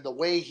game and the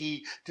way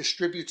he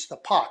distributes the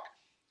puck,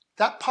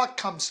 that puck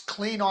comes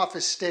clean off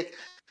his stick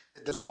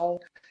the zone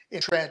in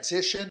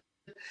transition.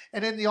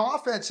 And in the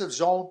offensive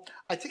zone,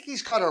 I think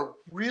he's got a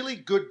really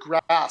good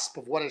grasp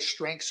of what his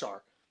strengths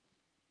are.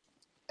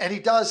 And he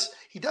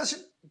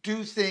doesn't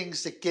do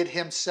things that get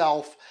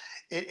himself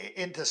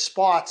into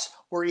spots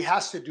where he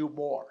has to do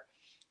more.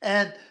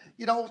 And,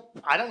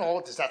 I don't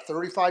know, is that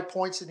 35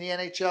 points in the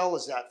NHL?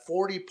 Is that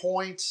 40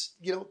 points?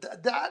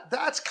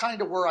 That's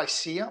kind of where I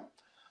see him.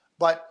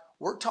 But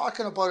we're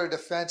talking about a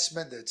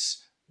defenseman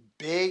that's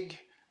big,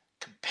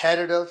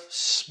 competitive,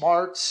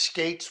 smart,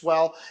 skates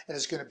well, and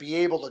is going to be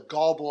able to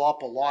gobble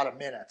up a lot of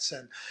minutes.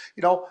 And,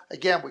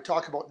 again, we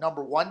talk about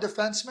number one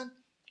defenseman.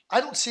 I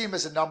don't see him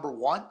as a number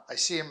one. I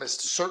see him as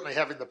certainly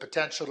having the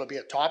potential to be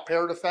a top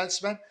pair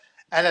defenseman,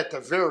 and at the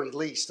very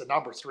least, a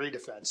number three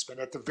defenseman,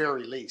 at the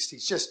very least.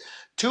 He's just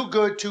too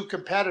good, too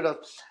competitive.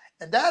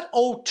 And that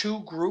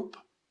 02 group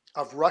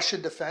of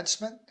Russian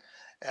defensemen,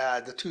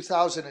 the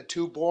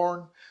 2002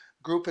 born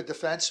group of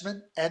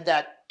defensemen, and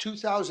that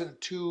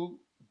 2002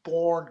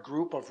 born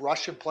group of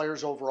Russian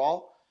players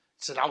overall,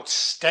 it's an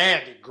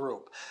outstanding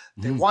group.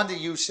 They won the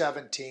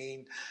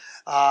U17.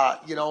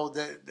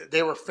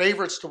 They were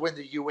favorites to win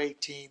the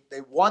U18.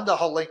 They won the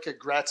Hlinka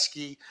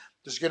Gretzky.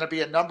 There's going to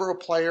be a number of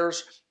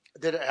players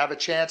that have a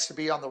chance to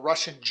be on the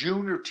Russian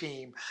junior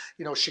team.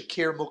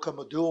 Shakir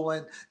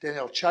Mukhamadullin,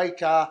 Daniil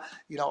Chaika,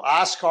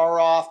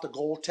 Askarov, the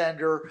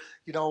goaltender,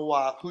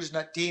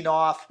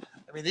 Kuznetsov.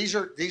 I mean, these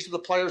are the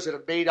players that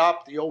have made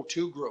up the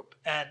 02 group,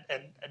 and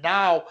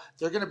now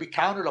they're going to be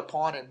counted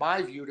upon, in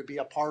my view, to be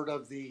a part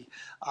of the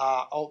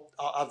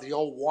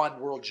 01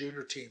 World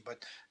Junior team.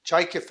 But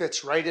Chaika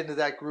fits right into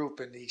that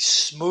group, and he's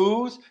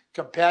smooth,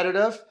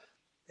 competitive,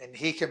 and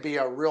he can be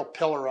a real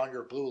pillar on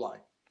your blue line.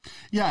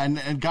 Yeah,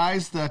 and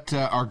guys that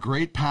are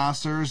great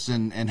passers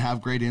and have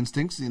great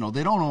instincts, they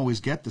don't always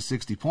get the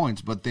 60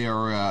 points, but they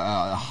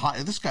are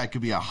this guy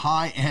could be a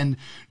high-end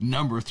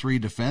number three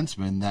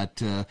defenseman that,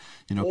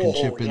 can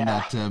chip in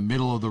that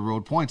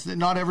middle-of-the-road points.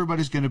 Not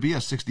everybody's going to be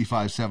a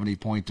 65,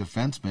 70-point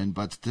defenseman,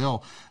 but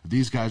still,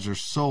 these guys are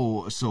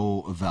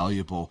so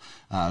valuable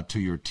to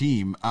your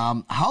team.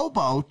 How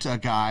about a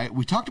guy,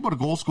 we talked about a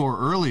goal scorer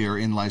earlier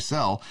in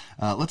Lysell.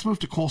 Let's move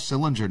to Cole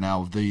Sillinger now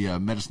of the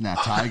Medicine Hat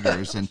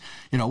Tigers. And,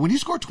 when he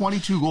scored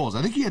 22 goals,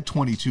 I think he had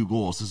 22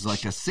 goals as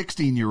like a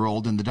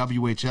 16-year-old in the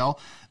WHL.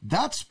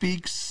 That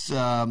speaks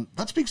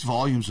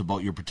volumes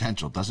about your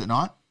potential, does it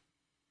not?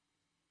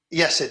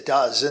 Yes, it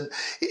does. And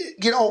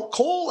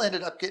Cole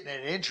ended up getting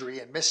an injury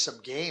and missed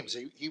some games.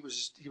 He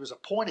was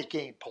a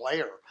point-a-game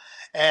player,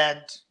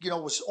 and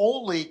was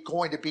only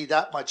going to be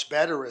that much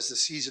better as the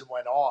season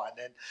went on.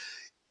 And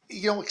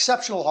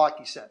exceptional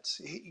hockey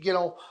sense.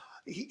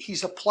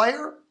 He's a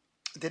player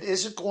that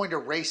isn't going to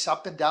race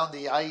up and down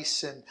the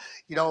ice and,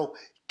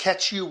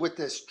 catch you with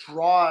this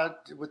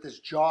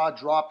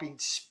jaw-dropping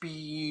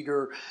speed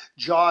or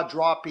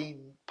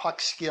jaw-dropping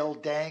puck skill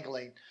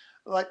dangling.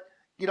 But,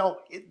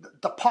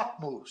 the puck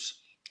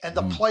moves and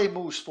the play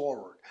moves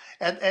forward.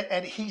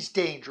 And he's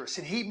dangerous,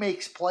 and he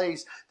makes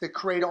plays that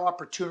create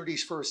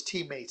opportunities for his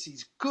teammates.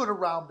 He's good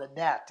around the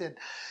net. And,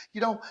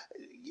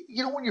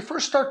 when you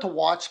first start to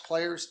watch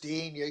players,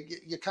 Dean,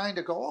 you kind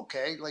of go,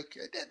 okay, like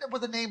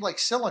with a name like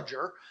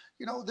Sillinger,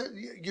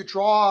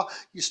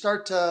 you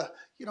start to,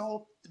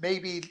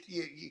 maybe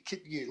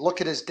you look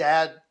at his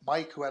dad,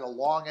 Mike, who had a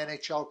long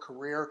NHL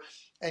career,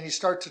 and you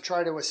start to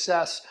try to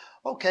assess,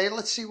 okay,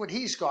 let's see what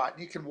he's got.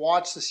 And you can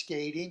watch the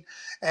skating,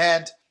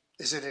 and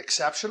is it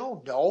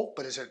exceptional? No.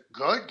 But is it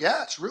good?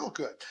 Yeah, it's real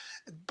good.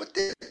 But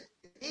the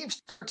game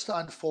starts to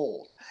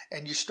unfold,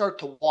 and you start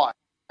to watch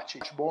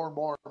more and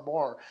more and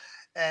more,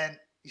 and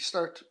you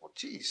start to,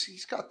 geez,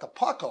 he's got the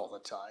puck all the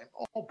time.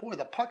 Oh, boy,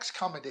 the puck's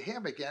coming to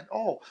him again.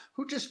 Oh,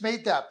 who just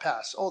made that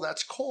pass? Oh,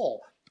 that's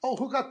Cole. Oh,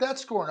 who got that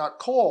score? Not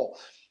Cole.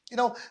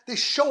 They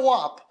show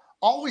up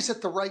always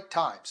at the right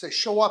times. They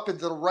show up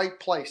into the right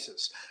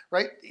places,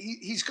 right?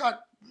 He's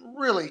got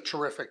really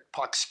terrific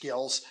puck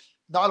skills,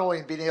 not only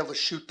in being able to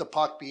shoot the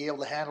puck, be able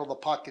to handle the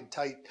puck in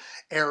tight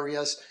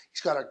areas.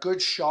 He's got a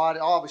good shot.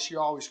 Obviously,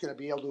 you're always going to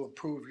be able to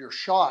improve your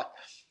shot.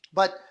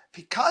 But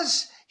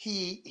because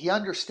he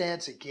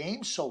understands the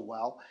game so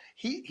well,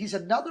 he's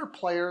another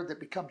player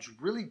that becomes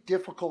really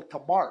difficult to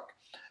mark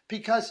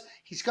because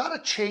he's got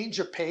a change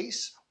of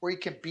pace where he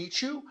can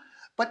beat you,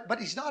 but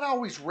he's not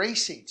always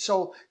racing.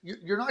 So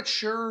you're not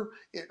sure,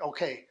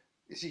 okay,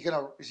 is he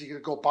gonna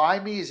go by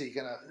me? Is he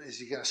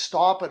gonna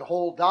stop and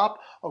hold up?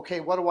 Okay,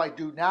 what do I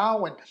do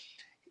now? And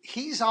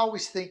he's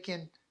always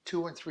thinking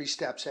 2 and 3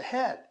 steps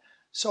ahead.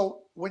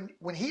 So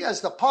when he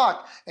has the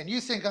puck and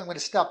you think I'm going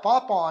to step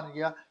up on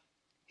you,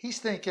 he's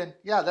thinking,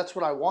 yeah, that's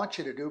what I want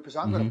you to do because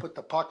I'm going to put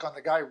the puck on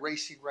the guy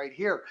racing right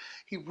here.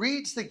 He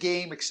reads the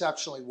game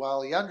exceptionally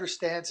well. He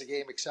understands the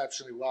game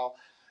exceptionally well.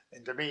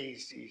 And to me,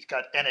 he's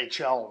got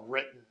NHL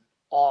written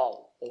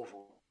all over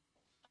him.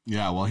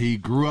 Yeah, well, he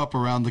grew up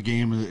around the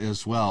game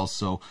as well,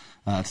 so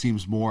it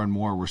seems more and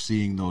more we're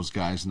seeing those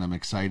guys, and I'm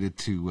excited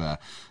to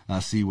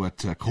see what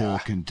Cole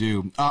can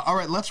do. All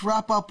right, let's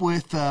wrap up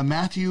with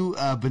Matthew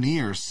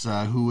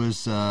Beniers, who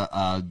is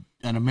an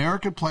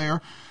American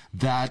player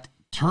that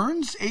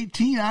turns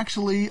 18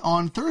 actually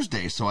on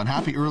Thursday. So a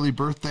happy early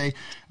birthday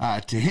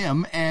to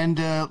him. And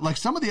like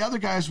some of the other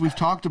guys we've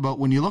talked about,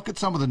 when you look at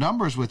some of the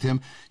numbers with him,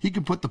 he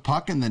can put the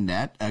puck in the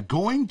net.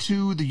 Going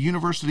to the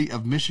University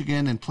of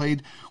Michigan and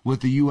played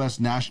with the U.S.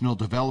 National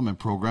Development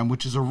Program,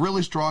 which is a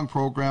really strong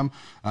program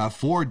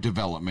for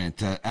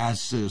development,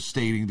 as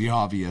stating the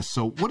obvious.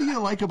 So what do you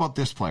like about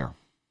this player?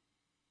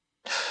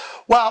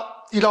 Well,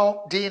 you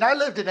know, Dean, I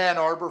lived in Ann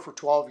Arbor for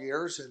 12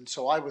 years, and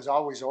so I was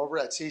always over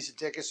at season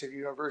tickets at the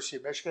University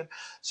of Michigan.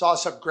 Saw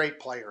some great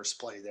players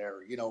play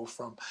there, you know,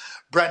 from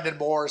Brendan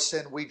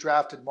Morrison. We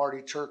drafted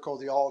Marty Turco,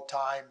 the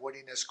all-time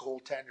winningest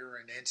goaltender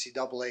in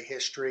NCAA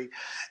history,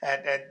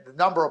 and the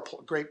number of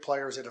great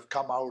players that have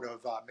come out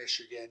of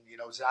Michigan, you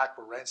know, Zach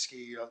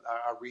Werenski,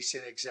 a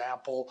recent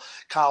example,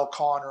 Kyle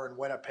Connor in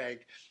Winnipeg.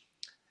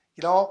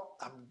 You know,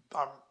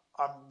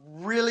 I'm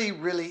really,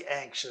 really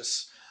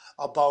anxious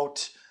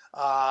about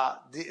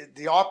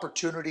the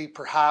opportunity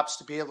perhaps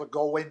to be able to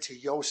go into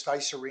Yost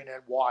Ice Arena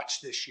and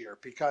watch this year,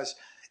 because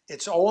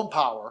it's Owen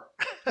Power,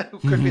 who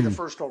could be the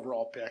first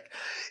overall pick.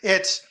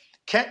 It's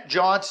Kent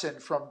Johnson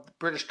from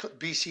British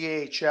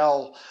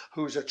BCHL,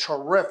 who's a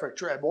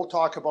terrific, and we'll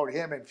talk about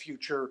him in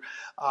future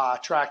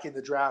Tracking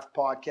the Draft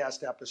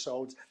podcast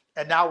episodes.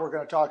 And now we're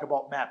going to talk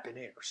about Matt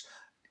Beniers.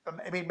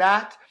 I mean,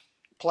 Matt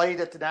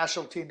played at the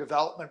National Team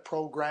Development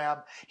Program.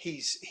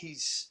 He's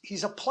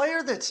a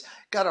player that's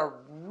got a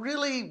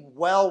really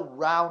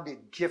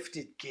well-rounded,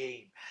 gifted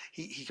game.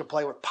 He can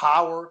play with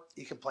power.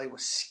 He can play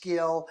with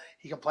skill.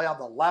 He can play on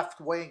the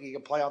left wing. He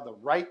can play on the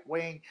right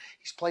wing.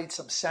 He's played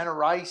some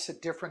center ice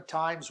at different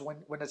times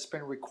when it's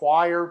been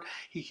required.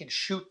 He can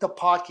shoot the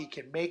puck. He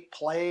can make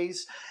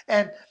plays.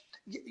 And,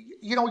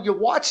 you know, you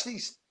watch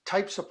these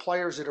types of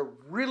players that are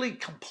really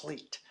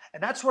complete.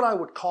 And that's what I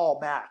would call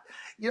Matt.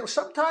 You know,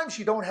 sometimes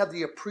you don't have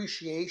the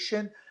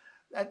appreciation,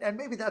 and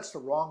maybe that's the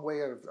wrong way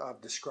of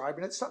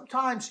describing it.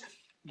 Sometimes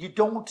you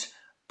don't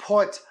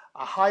put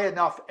a high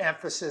enough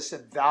emphasis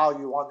and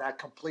value on that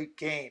complete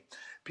game,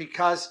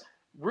 because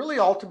really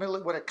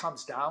ultimately what it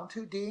comes down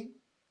to, Dean,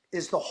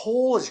 is the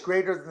whole is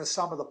greater than the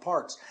sum of the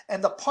parts.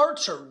 And the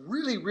parts are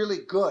really, really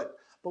good.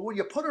 But when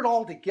you put it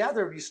all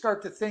together and you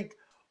start to think,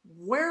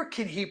 where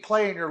can he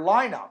play in your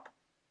lineup?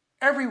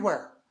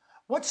 Everywhere.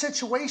 What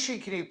situation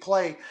can he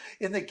play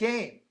in the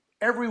game?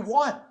 Every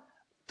one.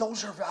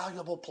 Those are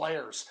valuable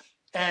players.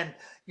 And,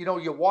 you know,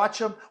 you watch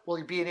him. Will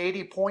he be an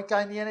 80-point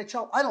guy in the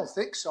NHL? I don't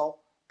think so.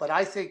 But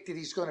I think that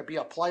he's going to be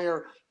a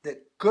player that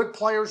good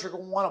players are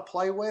going to want to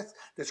play with,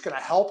 that's going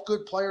to help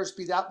good players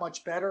be that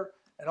much better.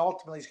 And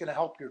ultimately, he's going to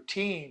help your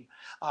team,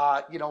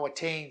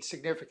 attain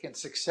significant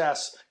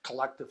success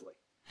collectively.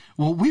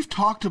 Well, we've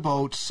talked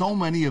about so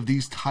many of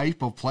these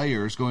type of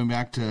players going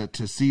back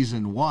to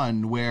season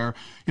one where,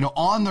 you know,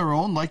 on their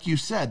own, like you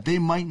said, they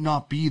might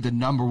not be the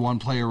number one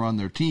player on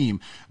their team,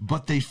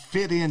 but they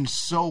fit in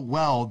so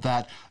well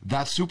that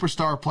that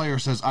superstar player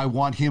says, I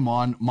want him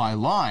on my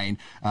line.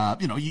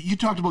 You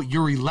talked about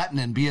Yuri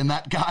Lettinen being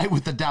that guy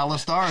with the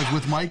Dallas Stars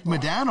with Mike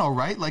Modano,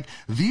 right? Like,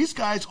 these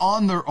guys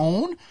on their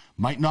own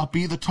might not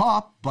be the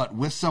top, but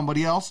with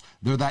somebody else,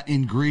 they're that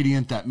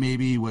ingredient that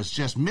maybe was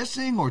just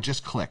missing or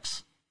just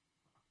clicks.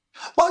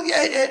 Well,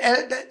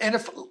 yeah, and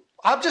if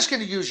I'm just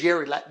going to use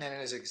Yuri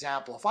Lettinen as an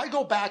example. If I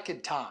go back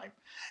in time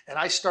and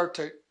I start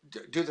to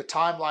do the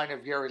timeline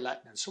of Yuri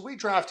Lettinen. So we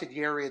drafted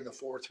Yuri in the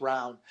 4th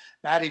round.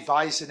 Matty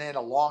Väisänen,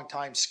 a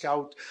longtime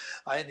scout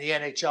in the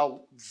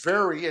NHL,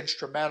 very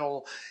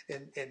instrumental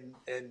in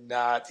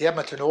the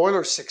Edmonton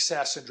Oilers'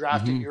 success in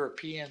drafting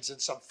Europeans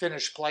and some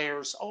Finnish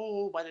players,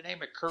 by the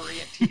name of Curry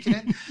and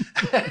Tikkanen,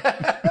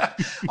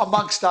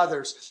 amongst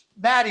others.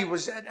 Matty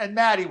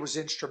was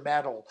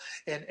instrumental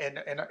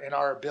in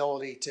our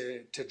ability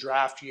to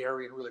draft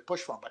Yuri and really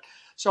push for him. But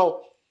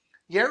so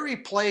Yuri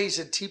plays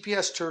in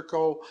TPS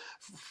Turco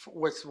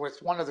with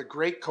one of the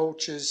great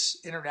coaches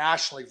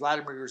internationally,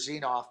 Vladimir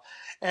Urzinov,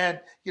 and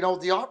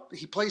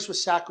he plays with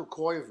Saku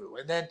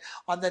Koivu, and then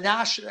on the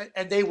national,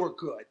 and they were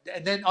good,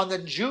 and then on the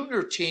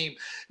junior team,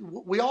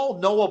 we all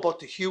know about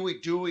the Huey,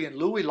 Dewey, and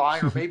Louie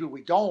line, or maybe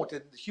we don't,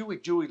 and the Huey,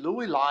 Dewey,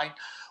 Louie line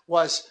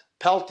was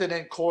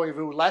Peltonen,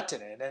 Koivu,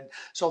 Lettinen. And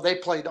so they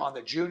played on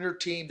the junior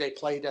team. They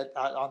played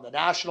on the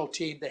national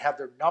team. They have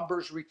their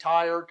numbers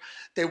retired.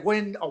 They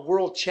win a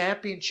world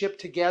championship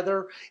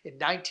together in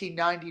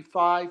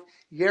 1995.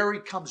 Yuri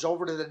comes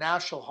over to the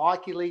National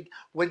Hockey League,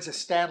 wins a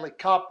Stanley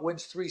Cup,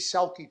 wins 3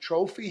 Selke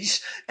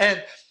trophies.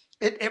 And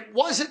it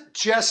wasn't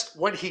just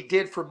what he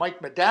did for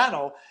Mike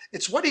Modano,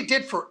 it's what he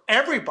did for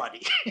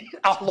everybody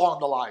along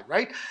the line,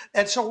 right?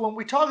 And so when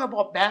we talk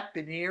about Matt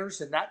Beniers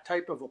and that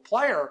type of a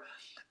player,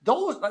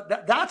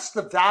 that's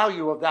the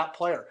value of that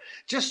player.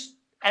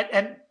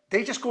 And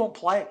they just go and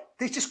play.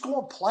 They just go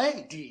and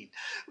play, Dean.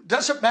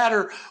 Doesn't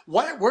matter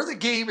where the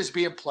game is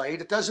being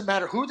played. It doesn't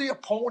matter who the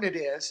opponent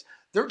is.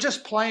 They're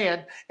just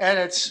playing, and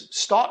it's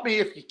stop me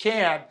if you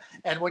can.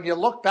 And when you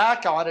look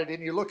back on it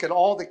and you look at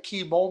all the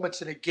key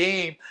moments in a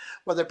game,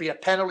 whether it be a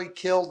penalty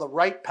kill, the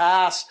right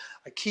pass,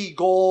 a key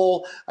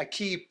goal, a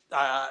key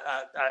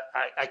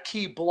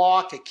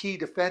block, a key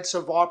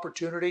defensive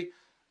opportunity,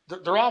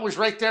 they're always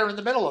right there in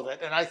the middle of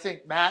it. And I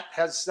think Matt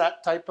has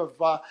that type of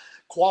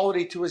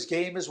quality to his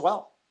game as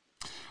well.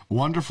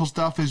 Wonderful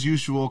stuff as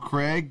usual,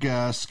 Craig.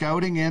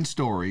 Scouting and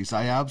stories.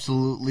 I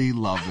absolutely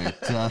love it.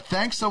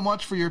 Thanks so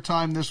much for your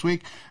time this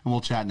week, and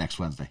we'll chat next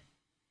Wednesday.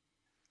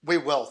 We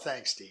will.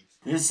 Thanks, Steve.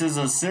 This is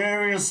a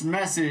serious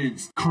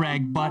message.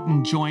 Craig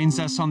Button joins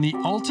us on the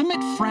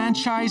Ultimate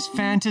Franchise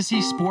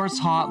Fantasy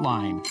Sports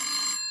Hotline.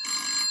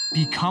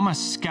 Become a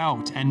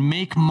scout and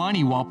make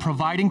money while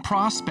providing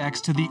prospects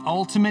to the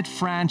Ultimate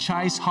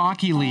Franchise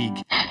Hockey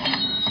League.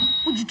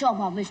 What you talking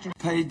about, mister?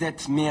 Pay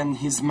that man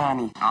his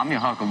money. I'm your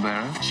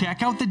huckleberry.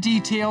 Check out the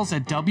details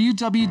at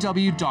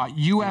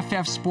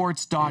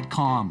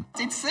www.uffsports.com.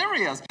 It's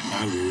serious.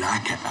 I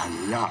like it a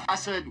lot. I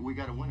said we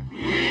got to win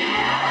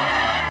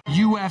it.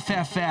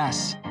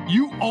 UFFS.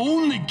 You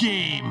own the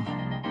game.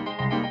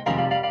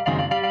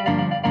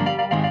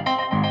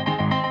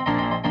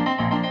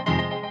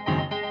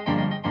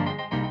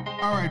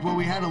 All right, well,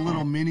 we had a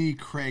little mini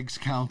Craig's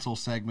Council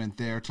segment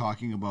there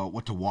talking about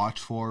what to watch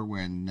for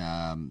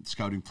when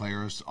scouting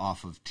players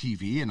off of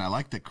TV, and I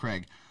like that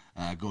Craig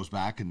goes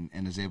back and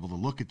is able to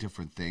look at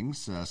different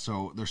things,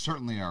 so there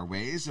certainly are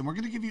ways, and we're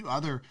going to give you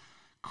other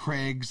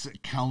Craig's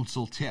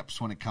Council tips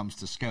when it comes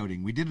to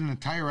scouting. We did an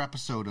entire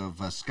episode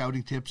of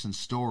scouting tips and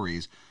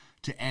stories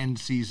to end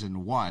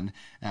season 1.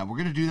 We're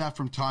going to do that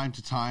from time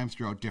to time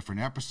throughout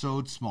different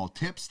episodes, small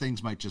tips,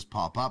 things might just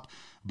pop up.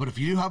 But if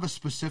you do have a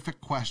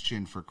specific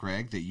question for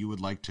Craig that you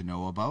would like to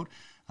know about,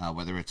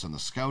 whether it's on the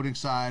scouting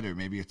side or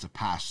maybe it's a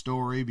past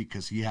story,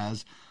 because he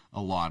has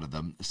a lot of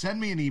them,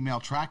 send me an email,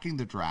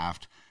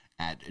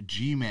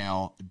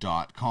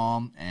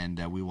 trackingthedraft@gmail.com,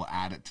 and we will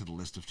add it to the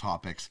list of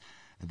topics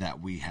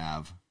that we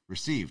have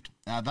received.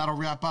 That'll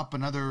wrap up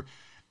another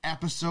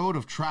episode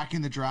of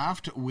Tracking the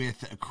Draft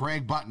with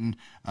Craig Button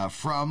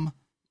from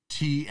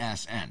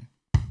TSN.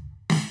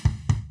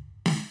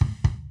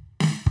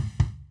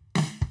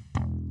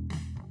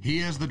 He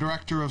is the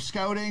director of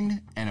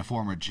scouting and a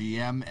former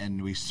GM,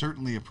 and we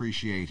certainly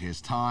appreciate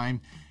his time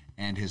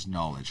and his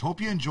knowledge.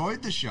 Hope you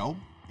enjoyed the show.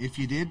 If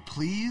you did,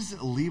 please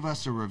leave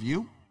us a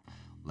review.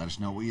 Let us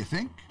know what you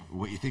think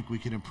we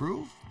can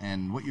improve,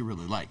 and what you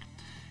really like.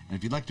 And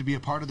if you'd like to be a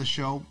part of the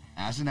show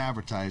as an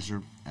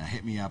advertiser,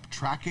 hit me up,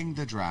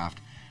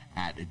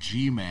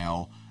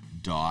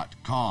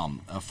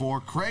 trackingthedraft@gmail.com. For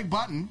Craig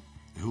Button,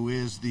 who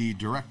is the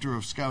director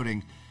of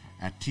scouting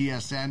at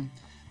TSN,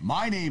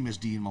 my name is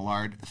Dean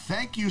Millard.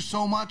 Thank you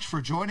so much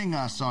for joining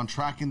us on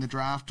Tracking the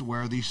Draft,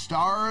 where the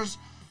stars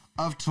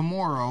of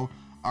tomorrow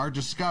are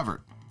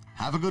discovered.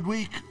 Have a good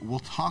week. We'll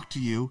talk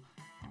to you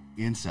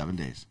in 7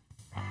 days.